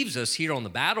he leaves us here on the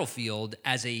battlefield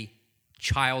as a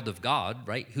child of God,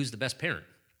 right? Who's the best parent?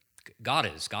 God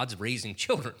is. God's raising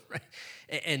children, right?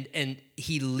 And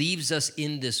he leaves us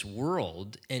in this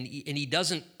world, and he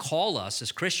doesn't call us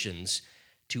as Christians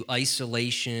to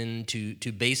isolation,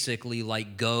 to basically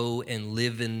like go and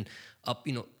live in up,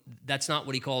 that's not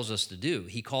what he calls us to do.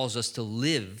 He calls us to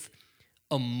live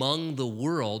among the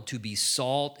world, to be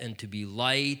salt and to be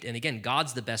light. And again,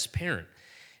 God's the best parent.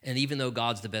 And even though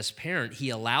God's the best parent, he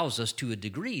allows us to a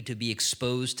degree to be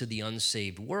exposed to the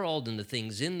unsaved world and the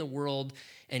things in the world.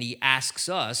 And he asks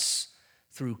us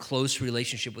through close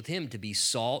relationship with him to be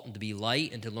salt and to be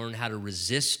light and to learn how to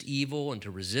resist evil and to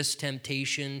resist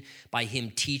temptation by him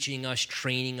teaching us,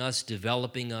 training us,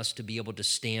 developing us to be able to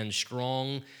stand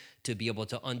strong, to be able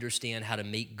to understand how to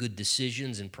make good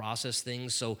decisions and process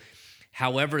things. So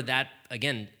however that,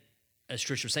 again, as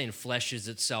Trish was saying, fleshes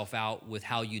itself out with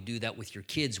how you do that with your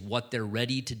kids, what they're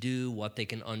ready to do, what they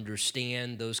can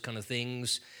understand, those kind of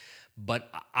things. But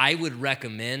I would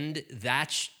recommend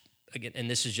that, again, and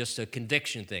this is just a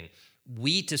conviction thing,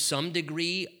 we, to some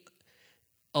degree,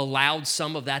 allowed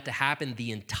some of that to happen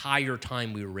the entire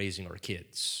time we were raising our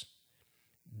kids.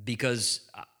 Because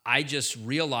I just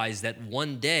realized that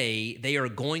one day they are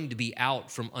going to be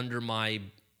out from under my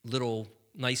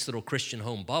nice little Christian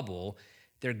home bubble.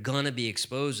 They're going to be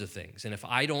exposed to things. And if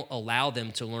I don't allow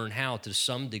them to learn how, to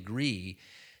some degree,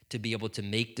 to be able to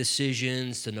make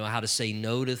decisions, to know how to say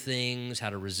no to things, how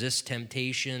to resist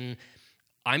temptation,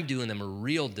 I'm doing them a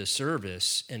real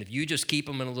disservice. And if you just keep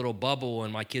them in a little bubble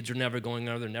and my kids are never going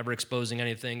there, they're never exposing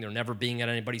anything, they're never being at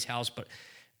anybody's house, but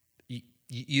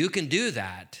you can do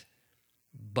that.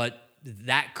 But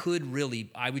that could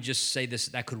really, I would just say this,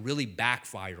 that could really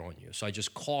backfire on you. So I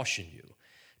just caution you,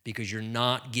 because you're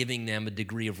not giving them a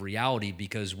degree of reality,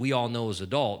 because we all know as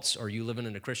adults, are you living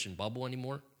in a Christian bubble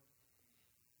anymore?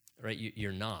 Right?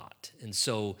 You're not. And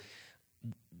so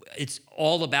it's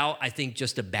all about, I think,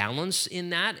 just a balance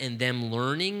in that and them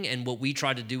learning. And what we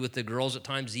try to do with the girls at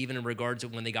times, even in regards to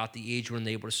when they got the age when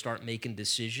they were to start making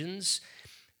decisions,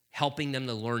 helping them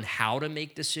to learn how to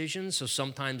make decisions. So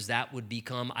sometimes that would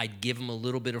become, I'd give them a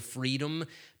little bit of freedom,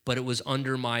 but it was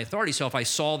under my authority. So if I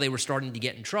saw they were starting to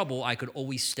get in trouble, I could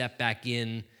always step back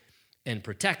in and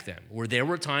protect them. Where there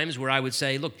were times where I would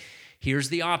say, look, here's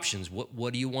the options.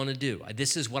 What do you want to do?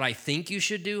 This is what I think you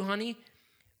should do, honey,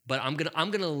 but I'm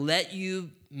gonna let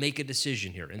you make a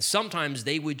decision here. And sometimes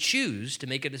they would choose to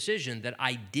make a decision that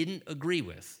I didn't agree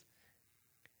with.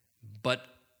 But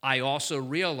I also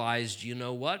realized, you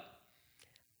know what?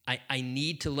 I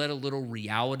need to let a little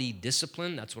reality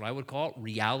discipline, that's what I would call it,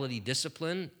 reality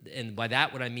discipline. And by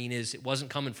that, what I mean is it wasn't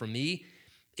coming from me.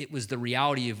 It was the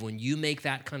reality of when you make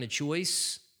that kind of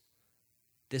choice,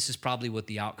 this is probably what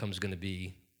the outcome is going to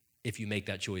be if you make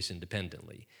that choice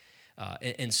independently.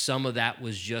 And some of that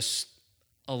was just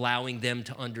allowing them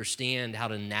to understand how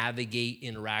to navigate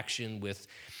interaction with,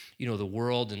 the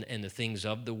world and the things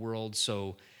of the world.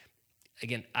 So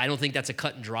again, I don't think that's a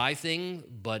cut and dry thing,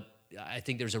 but I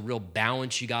think there's a real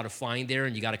balance you got to find there,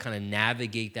 and you got to kind of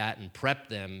navigate that and prep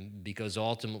them, because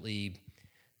ultimately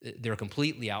they're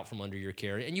completely out from under your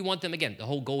care. And you want them, again, the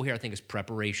whole goal here, I think, is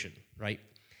preparation, right?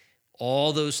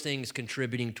 All those things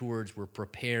contributing towards we're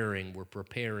preparing,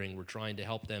 we're trying to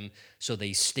help them so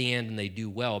they stand and they do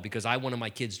well, because I wanted my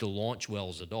kids to launch well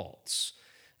as adults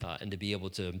and to be able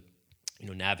to,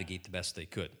 navigate the best they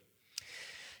could.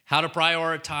 How to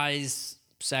prioritize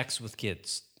sex with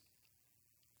kids.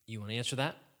 You want to answer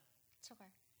that? It's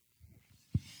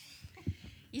okay.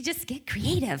 You just get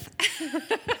creative.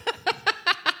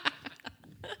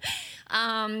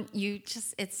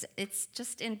 It's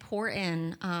just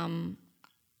important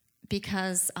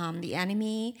because the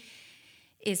enemy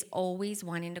is always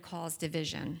wanting to cause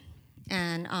division.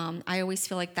 And I always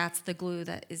feel like that's the glue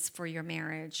that is for your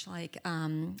marriage.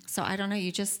 So I don't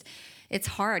know, it's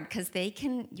hard because we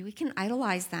can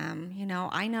idolize them.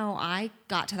 I know I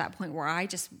got to that point where I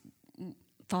just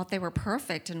thought they were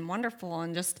perfect and wonderful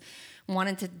and just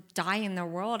wanted to die in their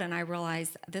world. And I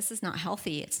realized this is not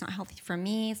healthy. It's not healthy for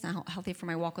me. It's not healthy for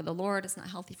my walk with the Lord. It's not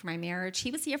healthy for my marriage. He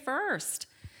was here first,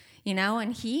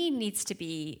 and he needs to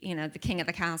be, the king of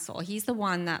the castle. He's the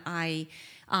one that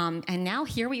and now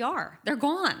here we are. They're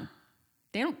gone.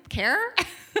 They don't care.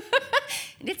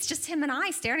 And it's just him and I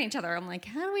staring at each other. I'm like,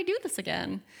 how do we do this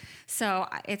again? So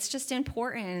it's just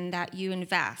important that you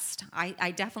invest.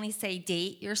 I definitely say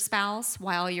date your spouse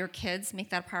while your kids, make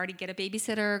that a priority. Get a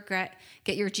babysitter,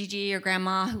 get your Gigi or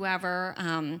grandma, whoever.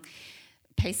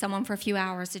 Pay someone for a few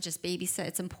hours to just babysit.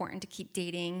 It's important to keep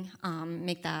dating.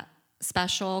 Make that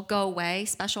special. Go away.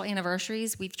 Special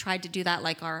anniversaries. We've tried to do that,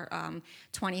 like our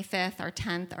 25th, our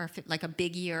 10th, or like a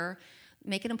big year.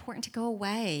 Make it important to go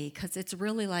away, because it's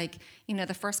really like,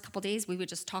 the first couple days we would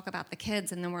just talk about the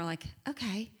kids, and then we're like,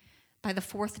 okay. By the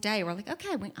fourth day, we're like, okay,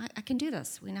 I can do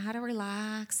this. We know how to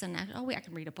relax, and I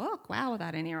can read a book. Wow,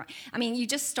 without any. I mean, you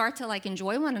just start to like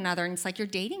enjoy one another, and it's like you're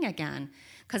dating again,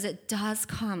 because it does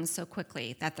come so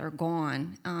quickly that they're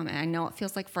gone. And I know it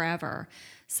feels like forever.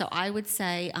 So I would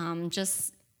say,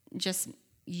 just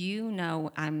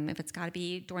if it's got to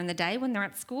be during the day when they're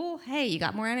at school, hey, you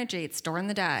got more energy. It's during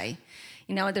the day.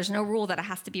 There's no rule that it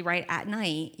has to be right at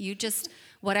night. You just,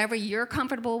 whatever you're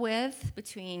comfortable with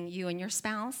between you and your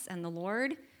spouse and the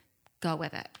Lord, go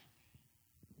with it.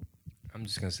 I'm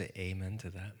just going to say amen to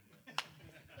that.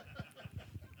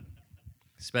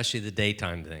 Especially the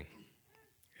daytime thing.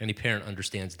 Any parent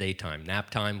understands daytime, nap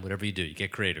time, whatever you do, you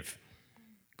get creative.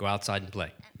 Go outside and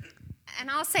play. And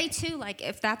I'll say, too, like,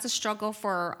 if that's a struggle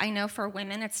I know for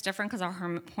women, it's different because our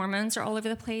hormones are all over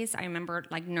the place. I remember,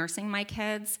 like, nursing my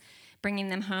kids, bringing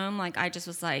them home. Like, I just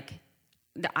was like,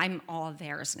 I'm all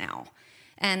theirs now.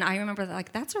 And I remember,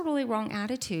 like, that's a really wrong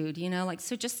attitude,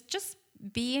 so just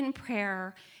be in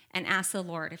prayer and ask the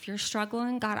Lord. If you're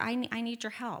struggling, God, I need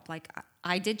your help. Like,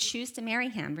 I did choose to marry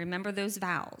him. Remember those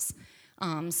vows.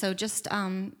 So just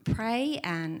pray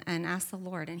and ask the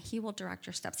Lord, and he will direct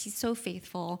your steps. He's so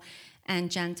faithful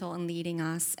and gentle in leading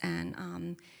us,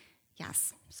 and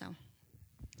yes, so.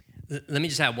 Let me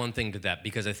just add one thing to that,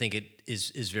 because I think it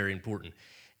is very important.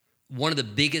 One of the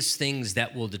biggest things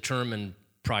that will determine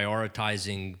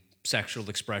prioritizing sexual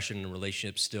expression in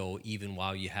relationships still, even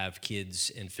while you have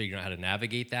kids, and figuring out how to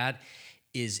navigate that,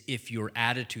 is if your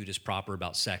attitude is proper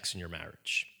about sex in your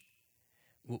marriage.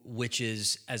 Which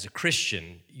is, as a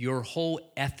Christian, your whole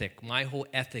ethic, my whole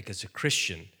ethic as a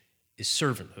Christian, is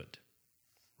servanthood,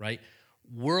 right?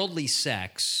 Worldly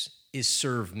sex is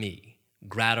serve me,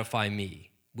 gratify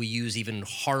me. We use even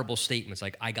horrible statements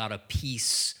like, I got a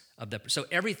piece of that. So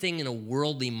everything in a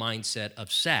worldly mindset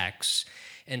of sex,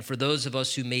 and for those of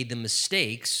us who made the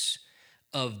mistakes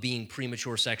of being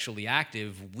premature sexually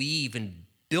active, we even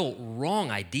built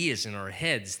wrong ideas in our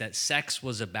heads that sex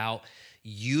was about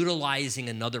utilizing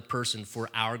another person for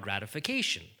our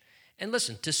gratification. And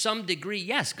listen, to some degree,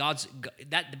 yes,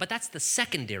 but that's the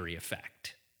secondary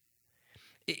effect.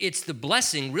 It's the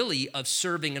blessing, really, of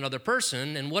serving another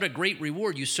person, and what a great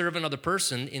reward. You serve another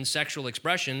person in sexual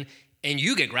expression, and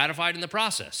you get gratified in the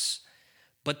process.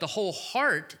 But the whole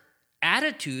heart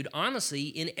attitude, honestly,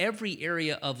 in every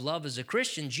area of love as a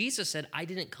Christian, Jesus said, I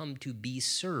didn't come to be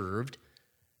served,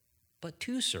 but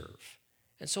to serve.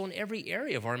 And so in every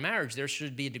area of our marriage, there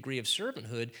should be a degree of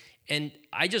servanthood. And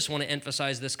I just want to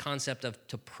emphasize this concept of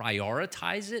to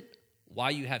prioritize it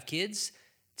while you have kids.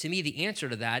 To me, the answer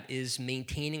to that is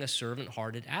maintaining a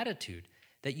servant-hearted attitude,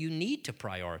 that you need to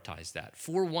prioritize that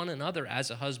for one another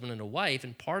as a husband and a wife.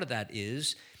 And part of that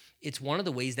is it's one of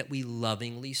the ways that we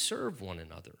lovingly serve one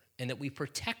another, and that we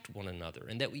protect one another,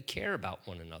 and that we care about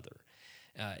one another.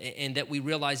 And that we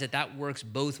realize that works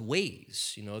both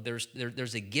ways.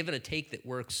 There's a give and a take that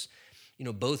works,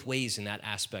 both ways in that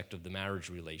aspect of the marriage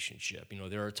relationship.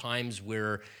 There are times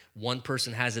where one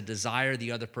person has a desire,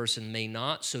 the other person may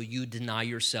not, so you deny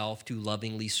yourself to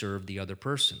lovingly serve the other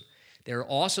person. There are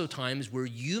also times where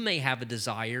you may have a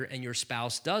desire and your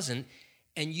spouse doesn't,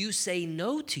 and you say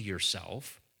no to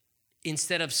yourself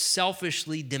instead of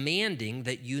selfishly demanding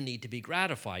that you need to be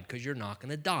gratified, because you're not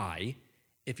going to die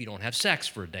if you don't have sex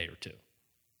for a day or two,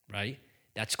 right?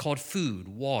 That's called food,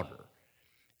 water.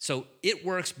 So it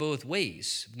works both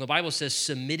ways. The Bible says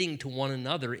submitting to one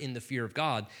another in the fear of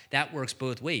God, that works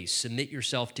both ways. Submit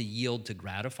yourself to yield to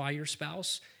gratify your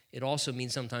spouse. It also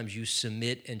means sometimes you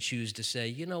submit and choose to say,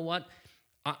 you know what,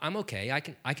 I'm okay.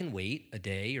 I can wait a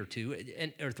day or two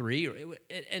or three,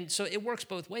 and so it works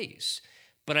both ways.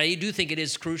 But I do think it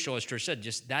is crucial, as Trish said,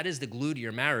 just that is the glue to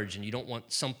your marriage, and you don't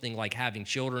want something like having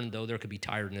children, though there could be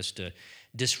tiredness, to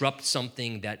disrupt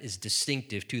something that is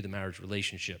distinctive to the marriage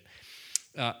relationship.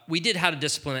 We did how to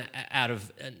discipline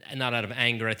not out of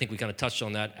anger. I think we kind of touched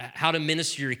on that. How to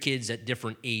minister to your kids at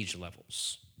different age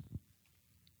levels.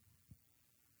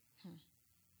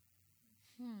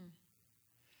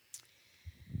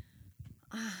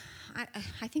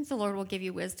 I think the Lord will give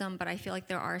you wisdom, but I feel like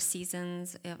there are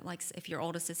seasons, if your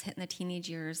oldest is hitting the teenage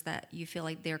years, that you feel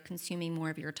like they're consuming more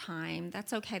of your time.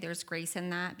 That's okay. There's grace in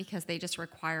that because they just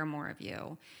require more of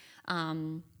you.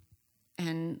 And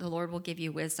the Lord will give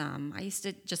you wisdom. I used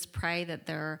to just pray that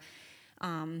their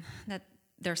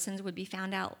sins would be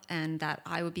found out and that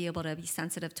I would be able to be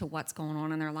sensitive to what's going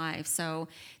on in their life. So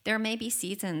there may be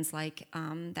seasons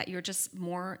that you're just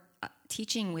more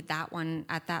teaching with that one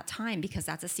at that time because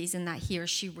that's a season that he or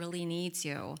she really needs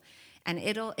you. And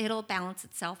it'll balance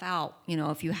itself out,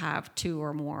 if you have two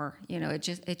or more.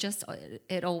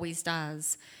 It always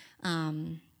does. I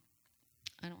don't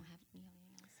have anything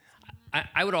else.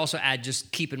 I would also add,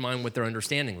 just keep in mind what their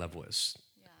understanding level is.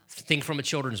 Yeah. Think from a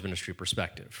children's ministry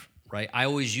perspective, right? I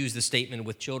always use the statement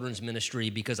with children's ministry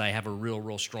because I have a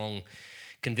real strong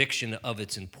conviction of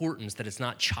its importance, that it's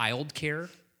not child care,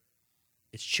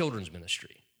 it's children's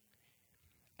ministry.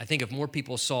 I think if more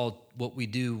people saw what we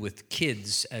do with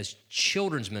kids as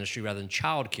children's ministry rather than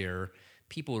child care,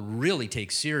 people would really take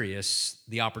serious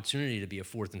the opportunity to be a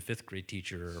 4th and 5th grade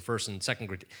teacher or 1st and 2nd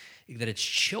grade, that it's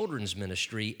children's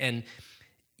ministry. And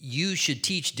you should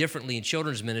teach differently in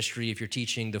children's ministry if you're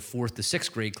teaching the 4th to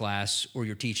 6th grade class or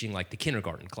you're teaching like the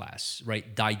kindergarten class,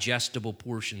 right? Digestible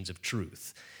portions of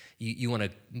truth. You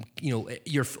want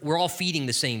to, we're all feeding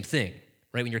the same thing,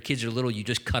 right? When your kids are little, you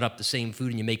just cut up the same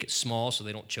food and you make it small so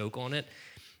they don't choke on it.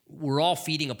 We're all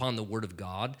feeding upon the Word of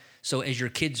God. So as your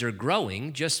kids are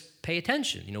growing, just pay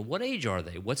attention. What age are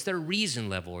they? What's their reason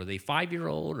level? Are they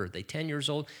 5-year-old or are they 10 years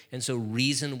old? And so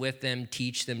reason with them,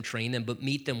 teach them, train them, but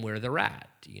meet them where they're at.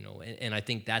 And I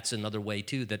think that's another way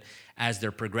too, that as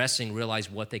they're progressing, realize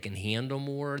what they can handle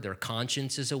more. Their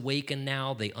conscience is awakened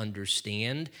now. They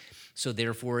understand. So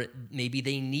therefore, maybe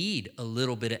they need a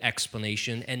little bit of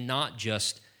explanation and not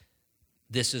just,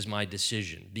 this is my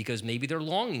decision, because maybe they're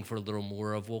longing for a little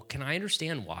more of, well, can I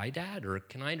understand why, Dad? Or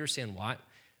can I understand why?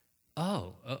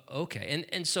 Oh, okay.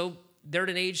 And so they're at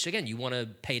an age, again, you want to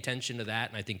pay attention to that,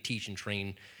 and I think teach and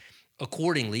train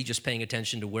accordingly, just paying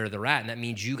attention to where they're at. And that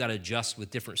means you got to adjust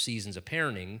with different seasons of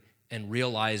parenting and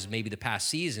realize maybe the past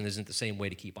season isn't the same way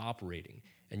to keep operating.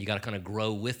 And you got to kind of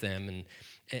grow with them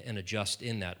and adjust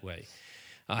in that way.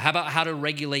 How about how to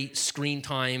regulate screen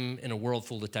time in a world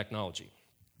full of technology?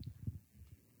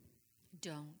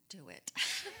 Don't do it.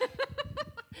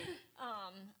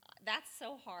 That's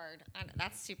so hard.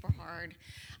 That's super hard.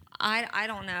 I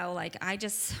don't know. I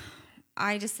just,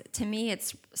 to me,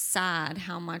 it's sad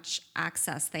how much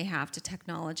access they have to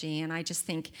technology. And I just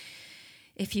think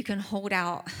if you can hold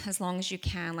out as long as you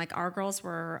can, our girls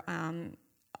were,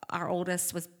 our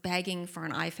oldest was begging for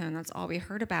an iPhone. That's all we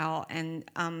heard about. And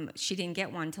she didn't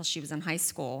get one until she was in high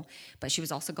school. But she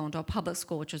was also going to a public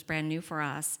school, which was brand new for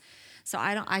us. So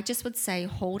I just would say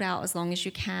hold out as long as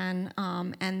you can,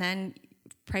 and then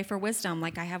pray for wisdom.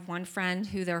 I have one friend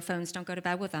who their phones don't go to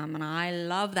bed with them, and I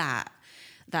love that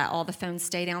all the phones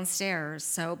stay downstairs.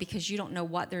 So because you don't know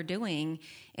what they're doing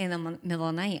in the middle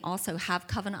of the night. Also have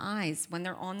covenant eyes. When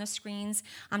they're on the screens,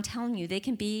 I'm telling you, they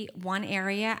can be one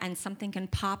area and something can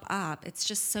pop up. It's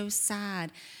just so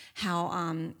sad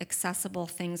how accessible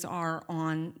things are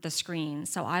on the screen.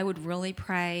 So I would really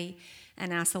pray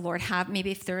and ask the Lord,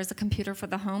 maybe if there is a computer for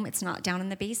the home, it's not down in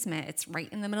the basement. It's right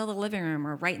in the middle of the living room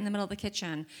or right in the middle of the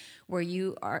kitchen where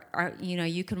you are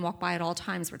you can walk by at all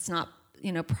times, where it's not,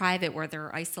 private, where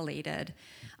they're isolated.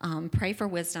 Pray for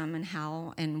wisdom and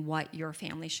how and what your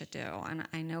family should do. And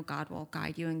I know God will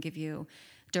guide you and give you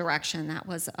direction. That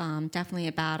was definitely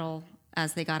a battle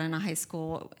as they got into high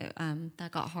school.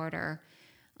 That got harder.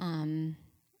 And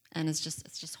it's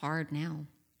just hard now.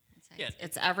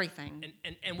 It's everything.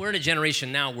 And we're in a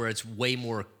generation now where it's way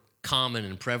more common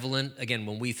and prevalent. Again,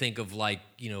 when we think of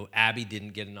Abby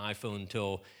didn't get an iPhone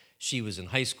until she was in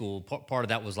high school, part of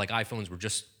that was iPhones were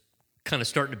just kind of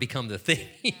starting to become the thing.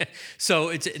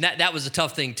 So that was a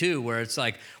tough thing too, where it's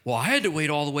well, I had to wait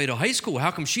all the way to high school.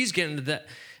 How come she's getting to that?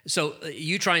 So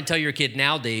you try and tell your kid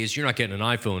nowadays, you're not getting an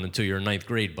iPhone until you're in 9th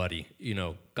grade, buddy.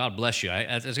 God bless you.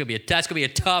 That's gonna be a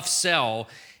tough sell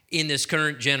in this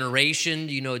current generation,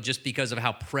 just because of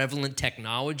how prevalent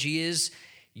technology is.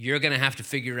 You're going to have to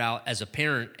figure out as a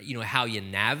parent, how you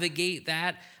navigate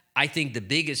that. I think the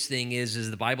biggest thing is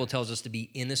the Bible tells us to be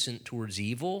innocent towards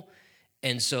evil.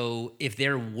 And so if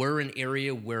there were an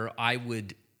area where I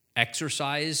would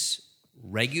exercise,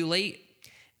 regulate,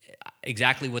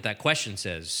 exactly what that question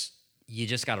says, you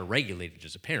just got to regulate it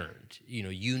as a parent.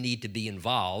 You need to be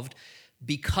involved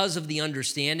because of the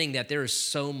understanding that there is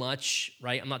so much,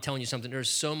 right? I'm not telling you something. There's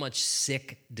so much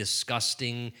sick,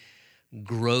 disgusting,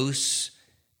 gross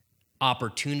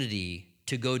opportunity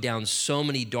to go down so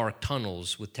many dark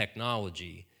tunnels with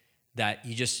technology that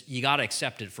you got to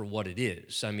accept it for what it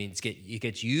is. I mean, it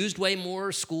gets used way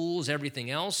more, schools,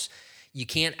 everything else. You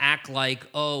can't act like,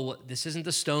 oh, this isn't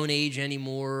the Stone Age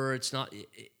anymore. It's not.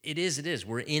 It is.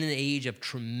 We're in an age of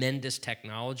tremendous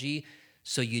technology,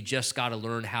 so you just got to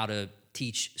learn how to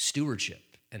teach stewardship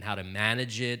and how to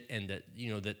manage it, and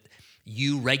that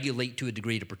you regulate to a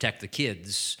degree to protect the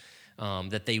kids.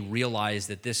 That they realize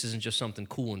that this isn't just something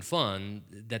cool and fun.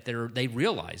 That they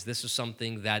realize this is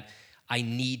something that I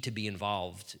need to be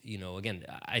involved. Again,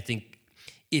 I think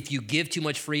if you give too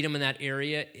much freedom in that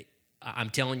area,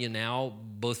 I'm telling you now,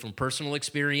 both from personal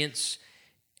experience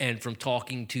and from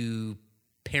talking to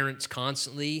parents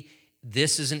constantly,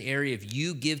 this is an area, if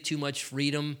you give too much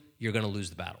freedom, you're going to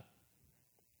lose the battle.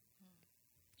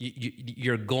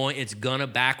 It's going to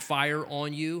backfire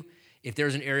on you. If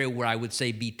there's an area where I would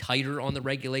say be tighter on the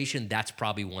regulation, that's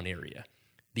probably one area.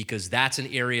 Because that's an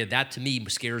area that to me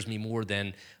scares me more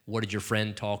than what did your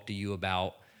friend talk to you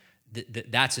about.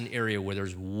 That's an area where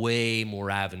there's way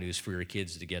more avenues for your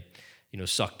kids to get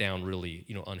sucked down really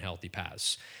unhealthy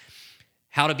paths.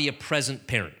 How to be a present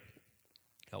parent.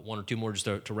 Got one or two more just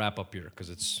to wrap up here because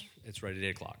it's right at 8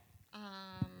 o'clock.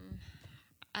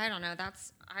 I don't know.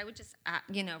 I would just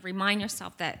remind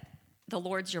yourself that the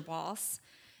Lord's your boss,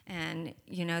 and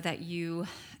that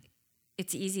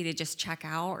it's easy to just check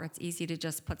out, or it's easy to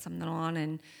just put something on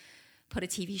and put a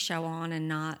TV show on and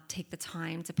not take the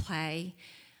time to play.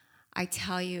 I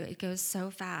tell you, it goes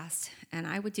so fast, and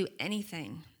I would do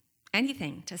anything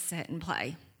to sit and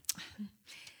play.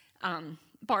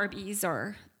 Barbies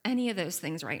or any of those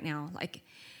things right now. Like,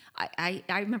 I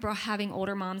remember having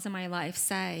older moms in my life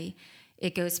say,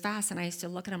 it goes fast, and I used to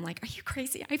look at them like, are you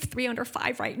crazy? I have 3 under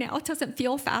 5 right now. It doesn't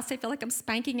feel fast. I feel like I'm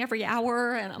spanking every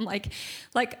hour, and I'm like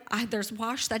there's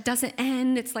wash that doesn't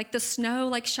end. It's like the snow,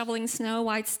 like shoveling snow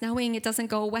while it's snowing. It doesn't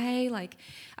go away. Like,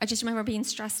 I just remember being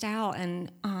stressed out,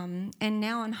 and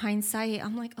now in hindsight,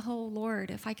 I'm like, oh Lord,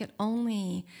 if I could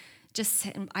only just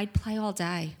sit and I'd play all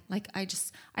day. Like,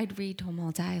 I'd read to them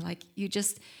all day. Like, you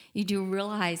do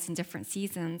realize in different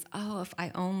seasons, oh, if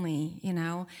I only,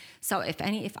 So if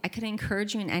I could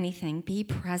encourage you in anything, be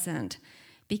present,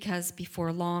 because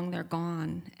before long they're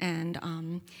gone,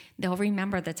 and they'll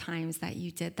remember the times that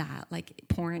you did that, like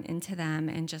pouring into them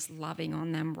and just loving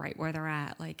on them right where they're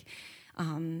at. Like,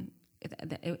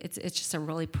 it's just a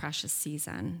really precious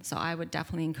season. So I would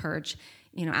definitely encourage,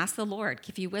 ask the Lord,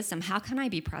 give you wisdom. How can I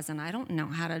be present? I don't know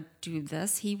how to do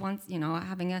this. He wants,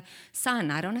 having a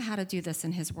son. I don't know how to do this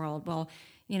in his world. Well,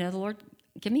 the Lord,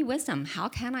 give me wisdom. How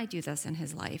can I do this in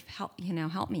his life? Help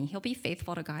me. He'll be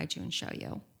faithful to guide you and show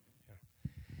you.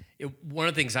 One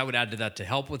of the things I would add to that to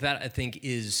help with that, I think,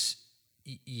 is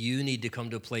you need to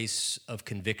come to a place of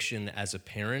conviction as a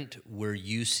parent where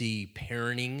you see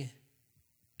parenting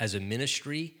as a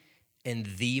ministry and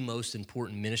the most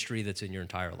important ministry that's in your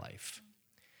entire life.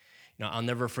 I'll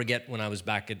never forget when I was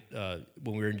back at,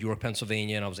 when we were in York,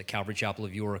 Pennsylvania, and I was at Calvary Chapel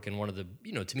of York, and one of the,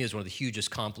 to me, it was one of the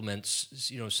hugest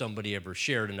compliments, somebody ever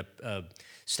shared, and a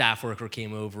staff worker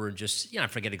came over and just, I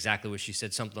forget exactly what she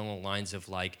said, something along the lines of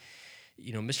like,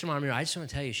 Mr. Momir, I just want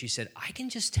to tell you, she said, I can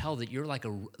just tell that you're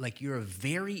you're a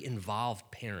very involved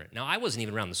parent. Now, I wasn't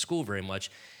even around the school very much,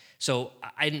 so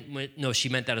I didn't know she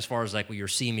meant that as far as like, well, you're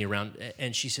seeing me around.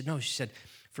 And she said, no, she said,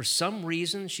 for some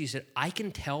reason, she said, I can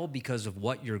tell because of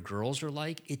what your girls are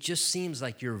like, it just seems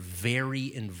like you're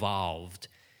very involved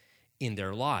in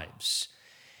their lives.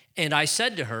 And I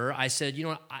said to her,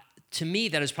 to me,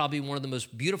 that is probably one of the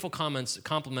most beautiful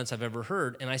compliments I've ever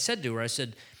heard. And I said to her,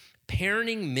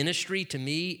 parenting ministry to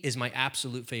me is my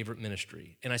absolute favorite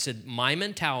ministry. And I said, my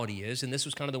mentality is, and this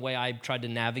was kind of the way I tried to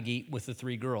navigate with the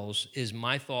 3 girls, is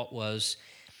my thought was,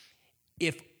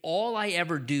 if all I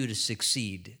ever do to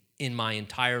succeed in my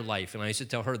entire life, and I used to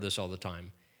tell her this all the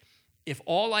time, if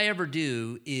all I ever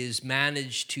do is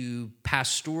manage to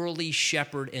pastorally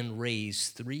shepherd and raise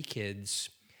 3 kids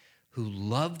who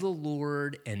love the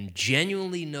Lord and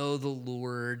genuinely know the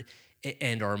Lord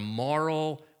and are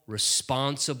moral,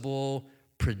 responsible,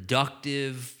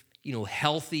 productive,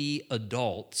 healthy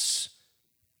adults,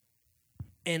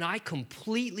 and I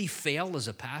completely fail as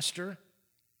a pastor,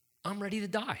 I'm ready to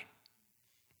die.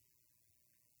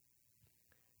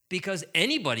 Because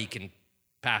anybody can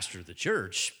pastor the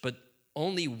church, but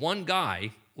only one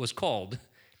guy was called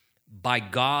by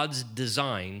God's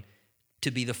design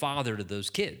to be the father to those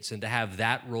kids and to have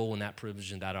that role and that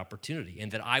privilege and that opportunity,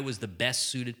 and that I was the best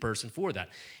suited person for that.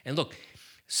 And look,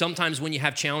 sometimes when you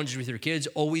have challenges with your kids,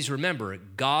 always remember,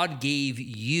 God gave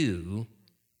you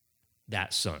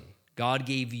that son. God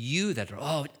gave you that.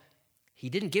 Oh, he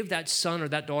didn't give that son or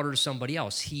that daughter to somebody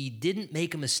else. He didn't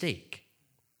make a mistake.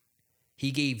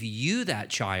 He gave you that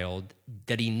child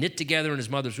that he knit together in his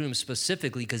mother's womb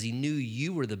specifically because he knew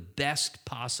you were the best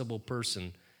possible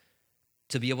person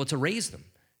to be able to raise them,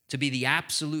 to be the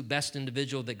absolute best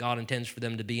individual that God intends for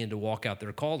them to be and to walk out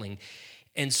their calling.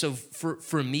 And so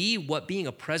for me, what being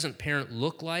a present parent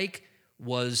looked like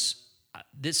was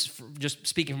this, just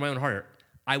speaking from my own heart,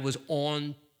 I was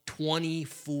on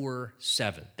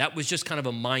 24/7. That was just kind of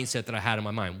a mindset that I had in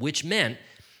my mind, which meant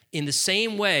in the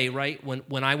same way, right,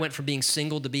 when I went from being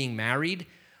single to being married,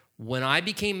 when I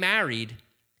became married,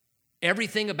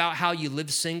 everything about how you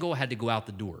live single had to go out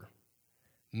the door.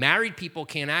 Married people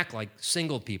can't act like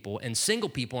single people, and single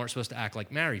people aren't supposed to act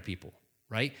like married people,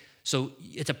 right? So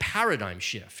it's a paradigm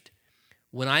shift.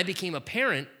 When I became a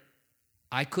parent,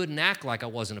 I couldn't act like I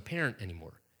wasn't a parent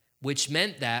anymore, which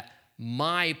meant that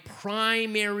my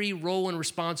primary role and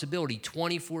responsibility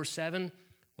 24/7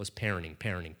 was parenting,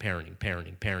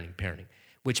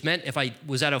 which meant if I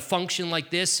was at a function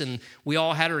like this and we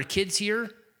all had our kids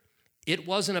here, it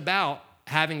wasn't about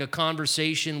having a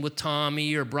conversation with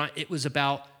Tommy or Brian. It was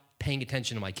about paying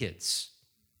attention to my kids.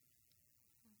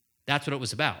 That's what it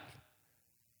was about.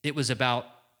 It was about,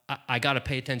 I got to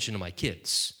pay attention to my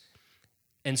kids.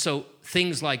 And so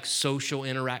things like social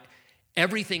interact,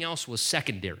 everything else was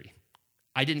secondary.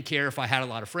 I didn't care if I had a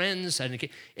lot of friends. I didn't care.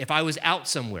 If I was out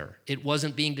somewhere, it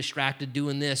wasn't being distracted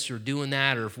doing this or doing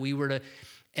that, or if we were to,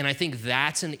 and I think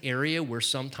that's an area where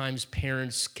sometimes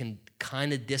parents can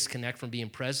kind of disconnect from being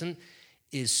present,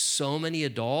 is so many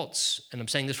adults, and I'm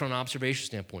saying this from an observation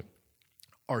standpoint,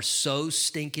 are so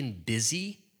stinking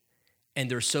busy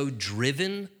and they're so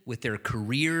driven with their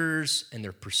careers and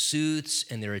their pursuits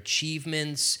and their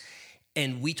achievements.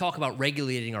 And we talk about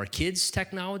regulating our kids'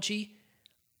 technology.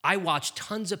 I watch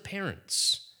tons of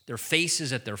parents, their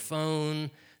faces at their phone,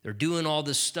 they're doing all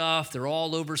this stuff, they're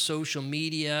all over social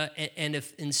media. And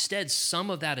if instead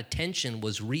some of that attention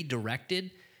was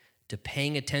redirected to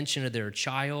paying attention to their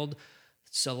child,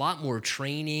 it's a lot more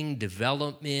training,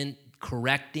 development,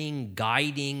 correcting,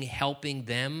 guiding, helping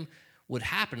them would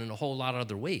happen in a whole lot of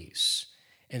other ways.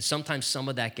 And sometimes some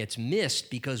of that gets missed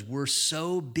because we're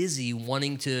so busy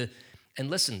wanting to,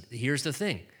 and listen, here's the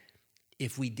thing.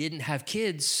 If we didn't have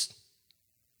kids,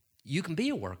 you can be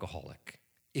a workaholic.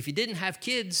 If you didn't have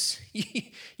kids,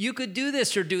 you could do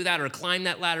this or do that or climb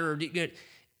that ladder,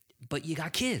 but you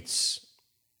got kids.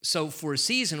 So for a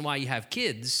season while you have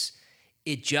kids,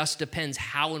 it just depends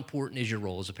how important is your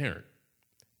role as a parent.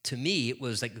 To me, it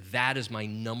was like, that is my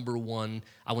number one.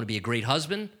 I want to be a great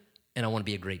husband and I want to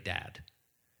be a great dad.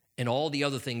 And all the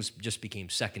other things just became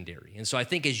secondary. And so I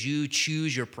think as you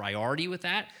choose your priority with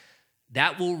that,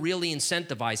 that will really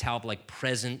incentivize how like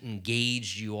present,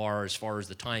 engaged you are as far as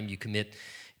the time you commit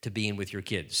to being with your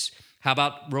kids. How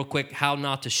about, real quick, how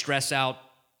not to stress out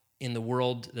in the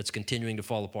world that's continuing to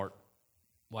fall apart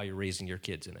while you're raising your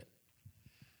kids in it?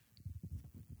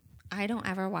 I don't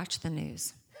ever watch the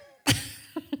news.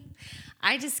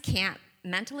 I just can't.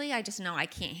 Mentally, I just know I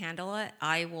can't handle it.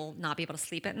 I will not be able to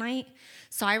sleep at night.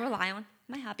 So I rely on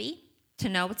my hubby to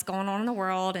know what's going on in the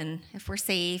world and if we're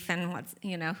safe and what's,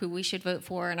 who we should vote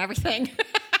for and everything.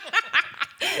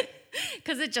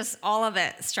 Because it just, all of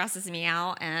it stresses me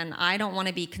out, and I don't want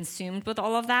to be consumed with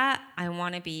all of that. I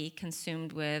want to be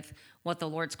consumed with what the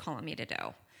Lord's calling me to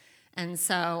do. And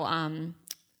so,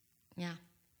 yeah.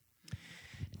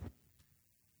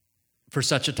 For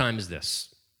such a time as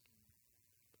this,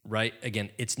 right? Again,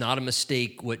 it's not a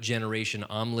mistake what generation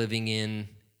I'm living in,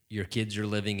 your kids are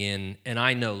living in. And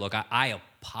I know, look, I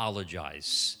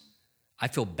apologize. I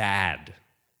feel bad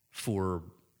for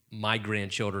my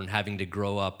grandchildren having to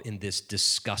grow up in this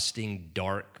disgusting,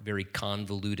 dark, very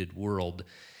convoluted world.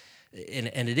 And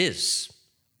it is.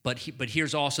 But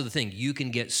here's also the thing. You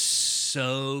can get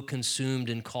so consumed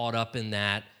and caught up in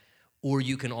that, or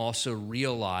you can also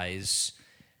realize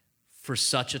for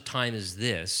such a time as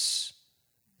this,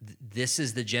 this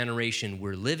is the generation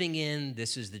we're living in.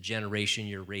 This is the generation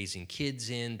you're raising kids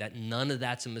in, that none of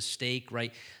that's a mistake,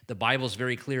 right? The Bible's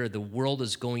very clear. The world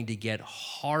is going to get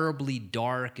horribly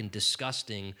dark and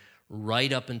disgusting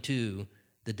right up into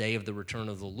the day of the return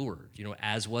of the Lord.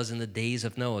 As was in the days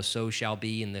of Noah, so shall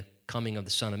be in the coming of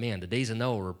the Son of Man. The days of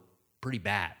Noah were pretty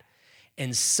bad.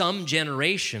 And some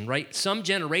generation, right? Some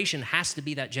generation has to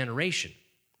be that generation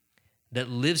that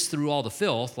lives through all the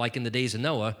filth, like in the days of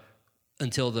Noah,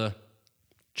 until the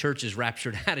church is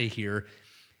raptured out of here,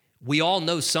 we all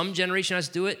know some generation has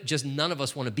to do it, just none of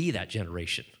us want to be that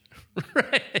generation.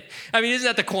 Right? I mean, isn't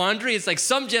that the quandary? It's like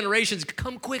some generations,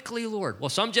 come quickly, Lord. Well,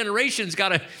 some generations got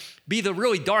to be the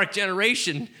really dark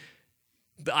generation.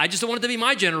 I just don't want it to be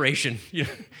my generation. You know?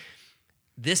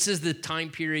 This is the time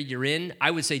period you're in.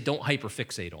 I would say don't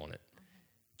hyperfixate on it.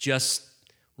 Just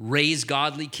raise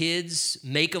godly kids,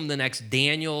 make them the next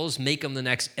Daniels, make them the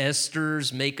next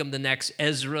Esthers, make them the next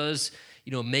Ezras,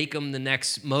 make them the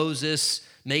next Moses,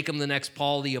 make them the next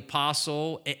Paul the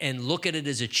Apostle, and look at it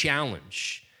as a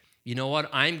challenge. You know what?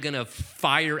 I'm going to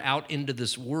fire out into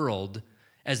this world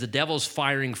as the devil's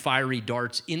firing fiery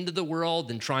darts into the world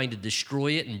and trying to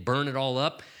destroy it and burn it all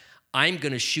up. I'm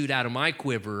going to shoot out of my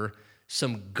quiver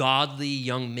some godly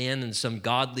young men and some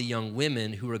godly young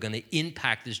women who are going to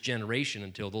impact this generation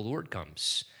until the Lord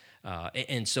comes.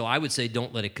 And so I would say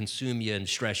don't let it consume you and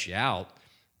stress you out.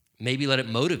 Maybe let it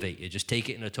motivate you. Just take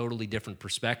it in a totally different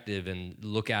perspective and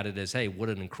look at it as, hey, what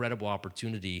an incredible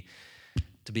opportunity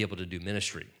to be able to do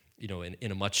ministry,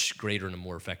 in a much greater and a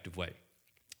more effective way.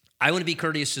 I want to be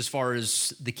courteous as far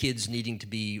as the kids needing to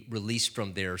be released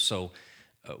from there, so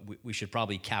we should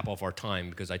probably cap off our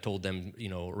time because I told them,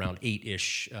 around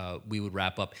 8-ish we would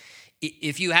wrap up.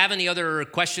 If you have any other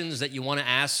questions that you want to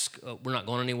ask, we're not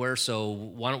going anywhere, so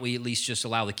why don't we at least just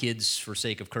allow the kids, for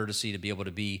sake of courtesy, to be able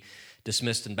to be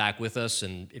dismissed and back with us.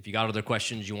 And if you got other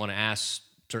questions you want to ask,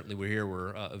 certainly we're here,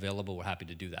 we're available, we're happy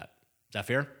to do that. Is that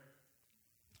fair?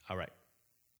 All right.